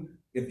you,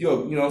 if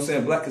you're, you know what I'm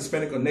saying, Black,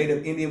 Hispanic, or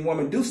Native Indian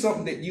woman, do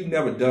something that you've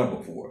never done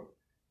before.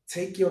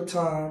 Take your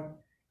time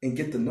and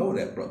get to know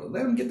that brother.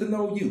 Let him get to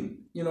know you.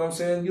 You know what I'm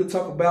saying? You'll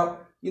talk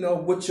about, you know,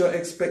 what your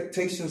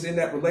expectations in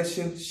that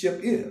relationship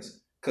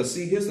is. Because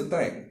see, here's the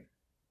thing.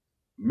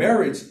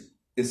 Marriage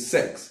is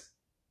sex.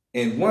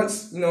 And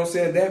once, you know what I'm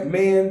saying, that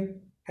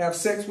man have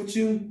sex with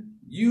you,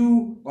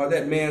 you are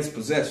that man's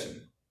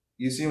possession.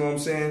 You see what I'm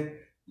saying?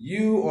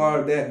 You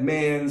are that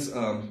man's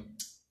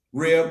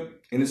rib,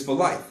 and it's for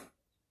life.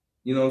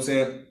 You know what I'm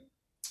saying?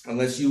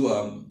 Unless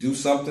you do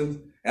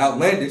something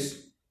outlandish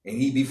and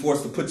he be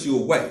forced to put you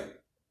away.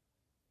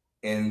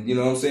 And you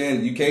know what I'm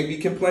saying? You can't be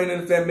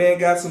complaining if that man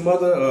got some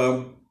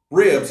other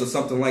ribs or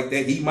something like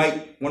that. He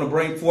might want to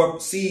bring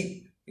forth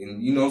seed,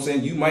 and you know what I'm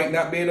saying? You might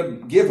not be able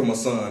to give him a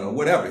son or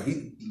whatever.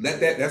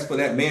 That's for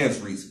that man's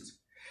reasons.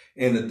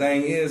 And the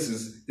thing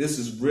is this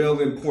is real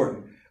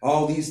important.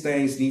 All these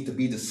things need to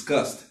be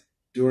discussed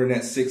during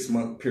that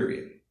 6-month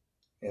period.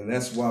 And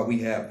that's why we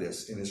have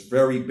this. And it's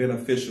very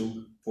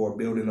beneficial for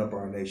building up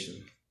our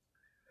nation.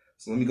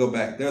 So let me go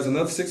back. There's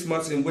another 6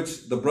 months in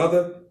which the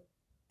brother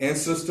and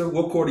sister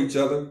will court each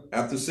other.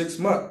 After 6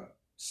 months,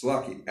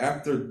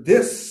 after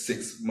this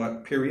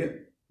 6-month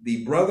period,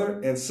 the brother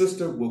and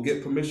sister will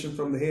get permission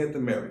from the head to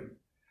marry.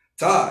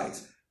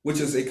 Tithes, which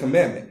is a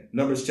commandment.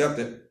 Numbers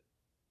chapter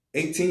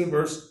 18,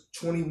 verse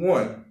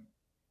 21.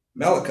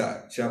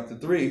 Malachi chapter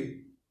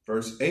 3,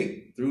 verse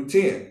 8 through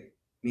 10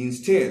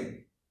 means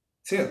 10,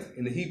 10th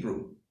in the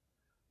Hebrew.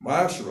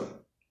 Ma'ashra,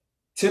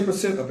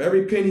 10% of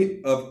every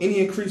penny of any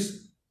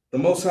increase the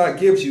Most High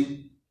gives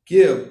you,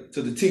 give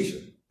to the teacher.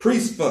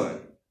 Priest fund,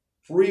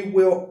 free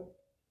will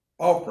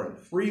offering,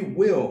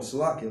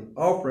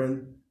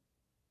 offering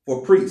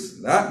for priests,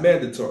 not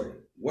mandatory,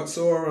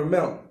 whatsoever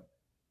amount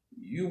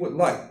you would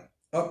like.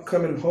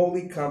 Upcoming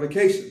holy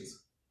convocations.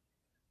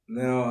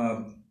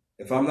 Now,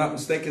 if I'm not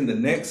mistaken, the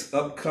next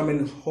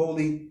upcoming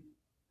holy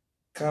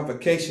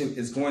convocation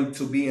is going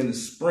to be in the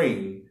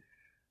spring.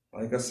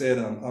 Like I said,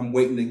 I'm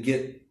waiting to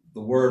get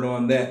the word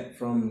on that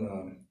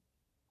from,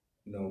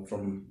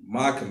 from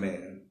my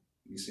command.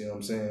 You see what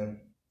I'm saying?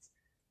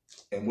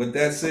 And with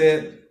that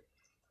said,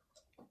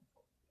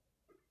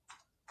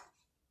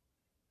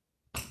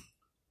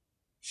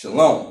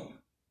 shalom.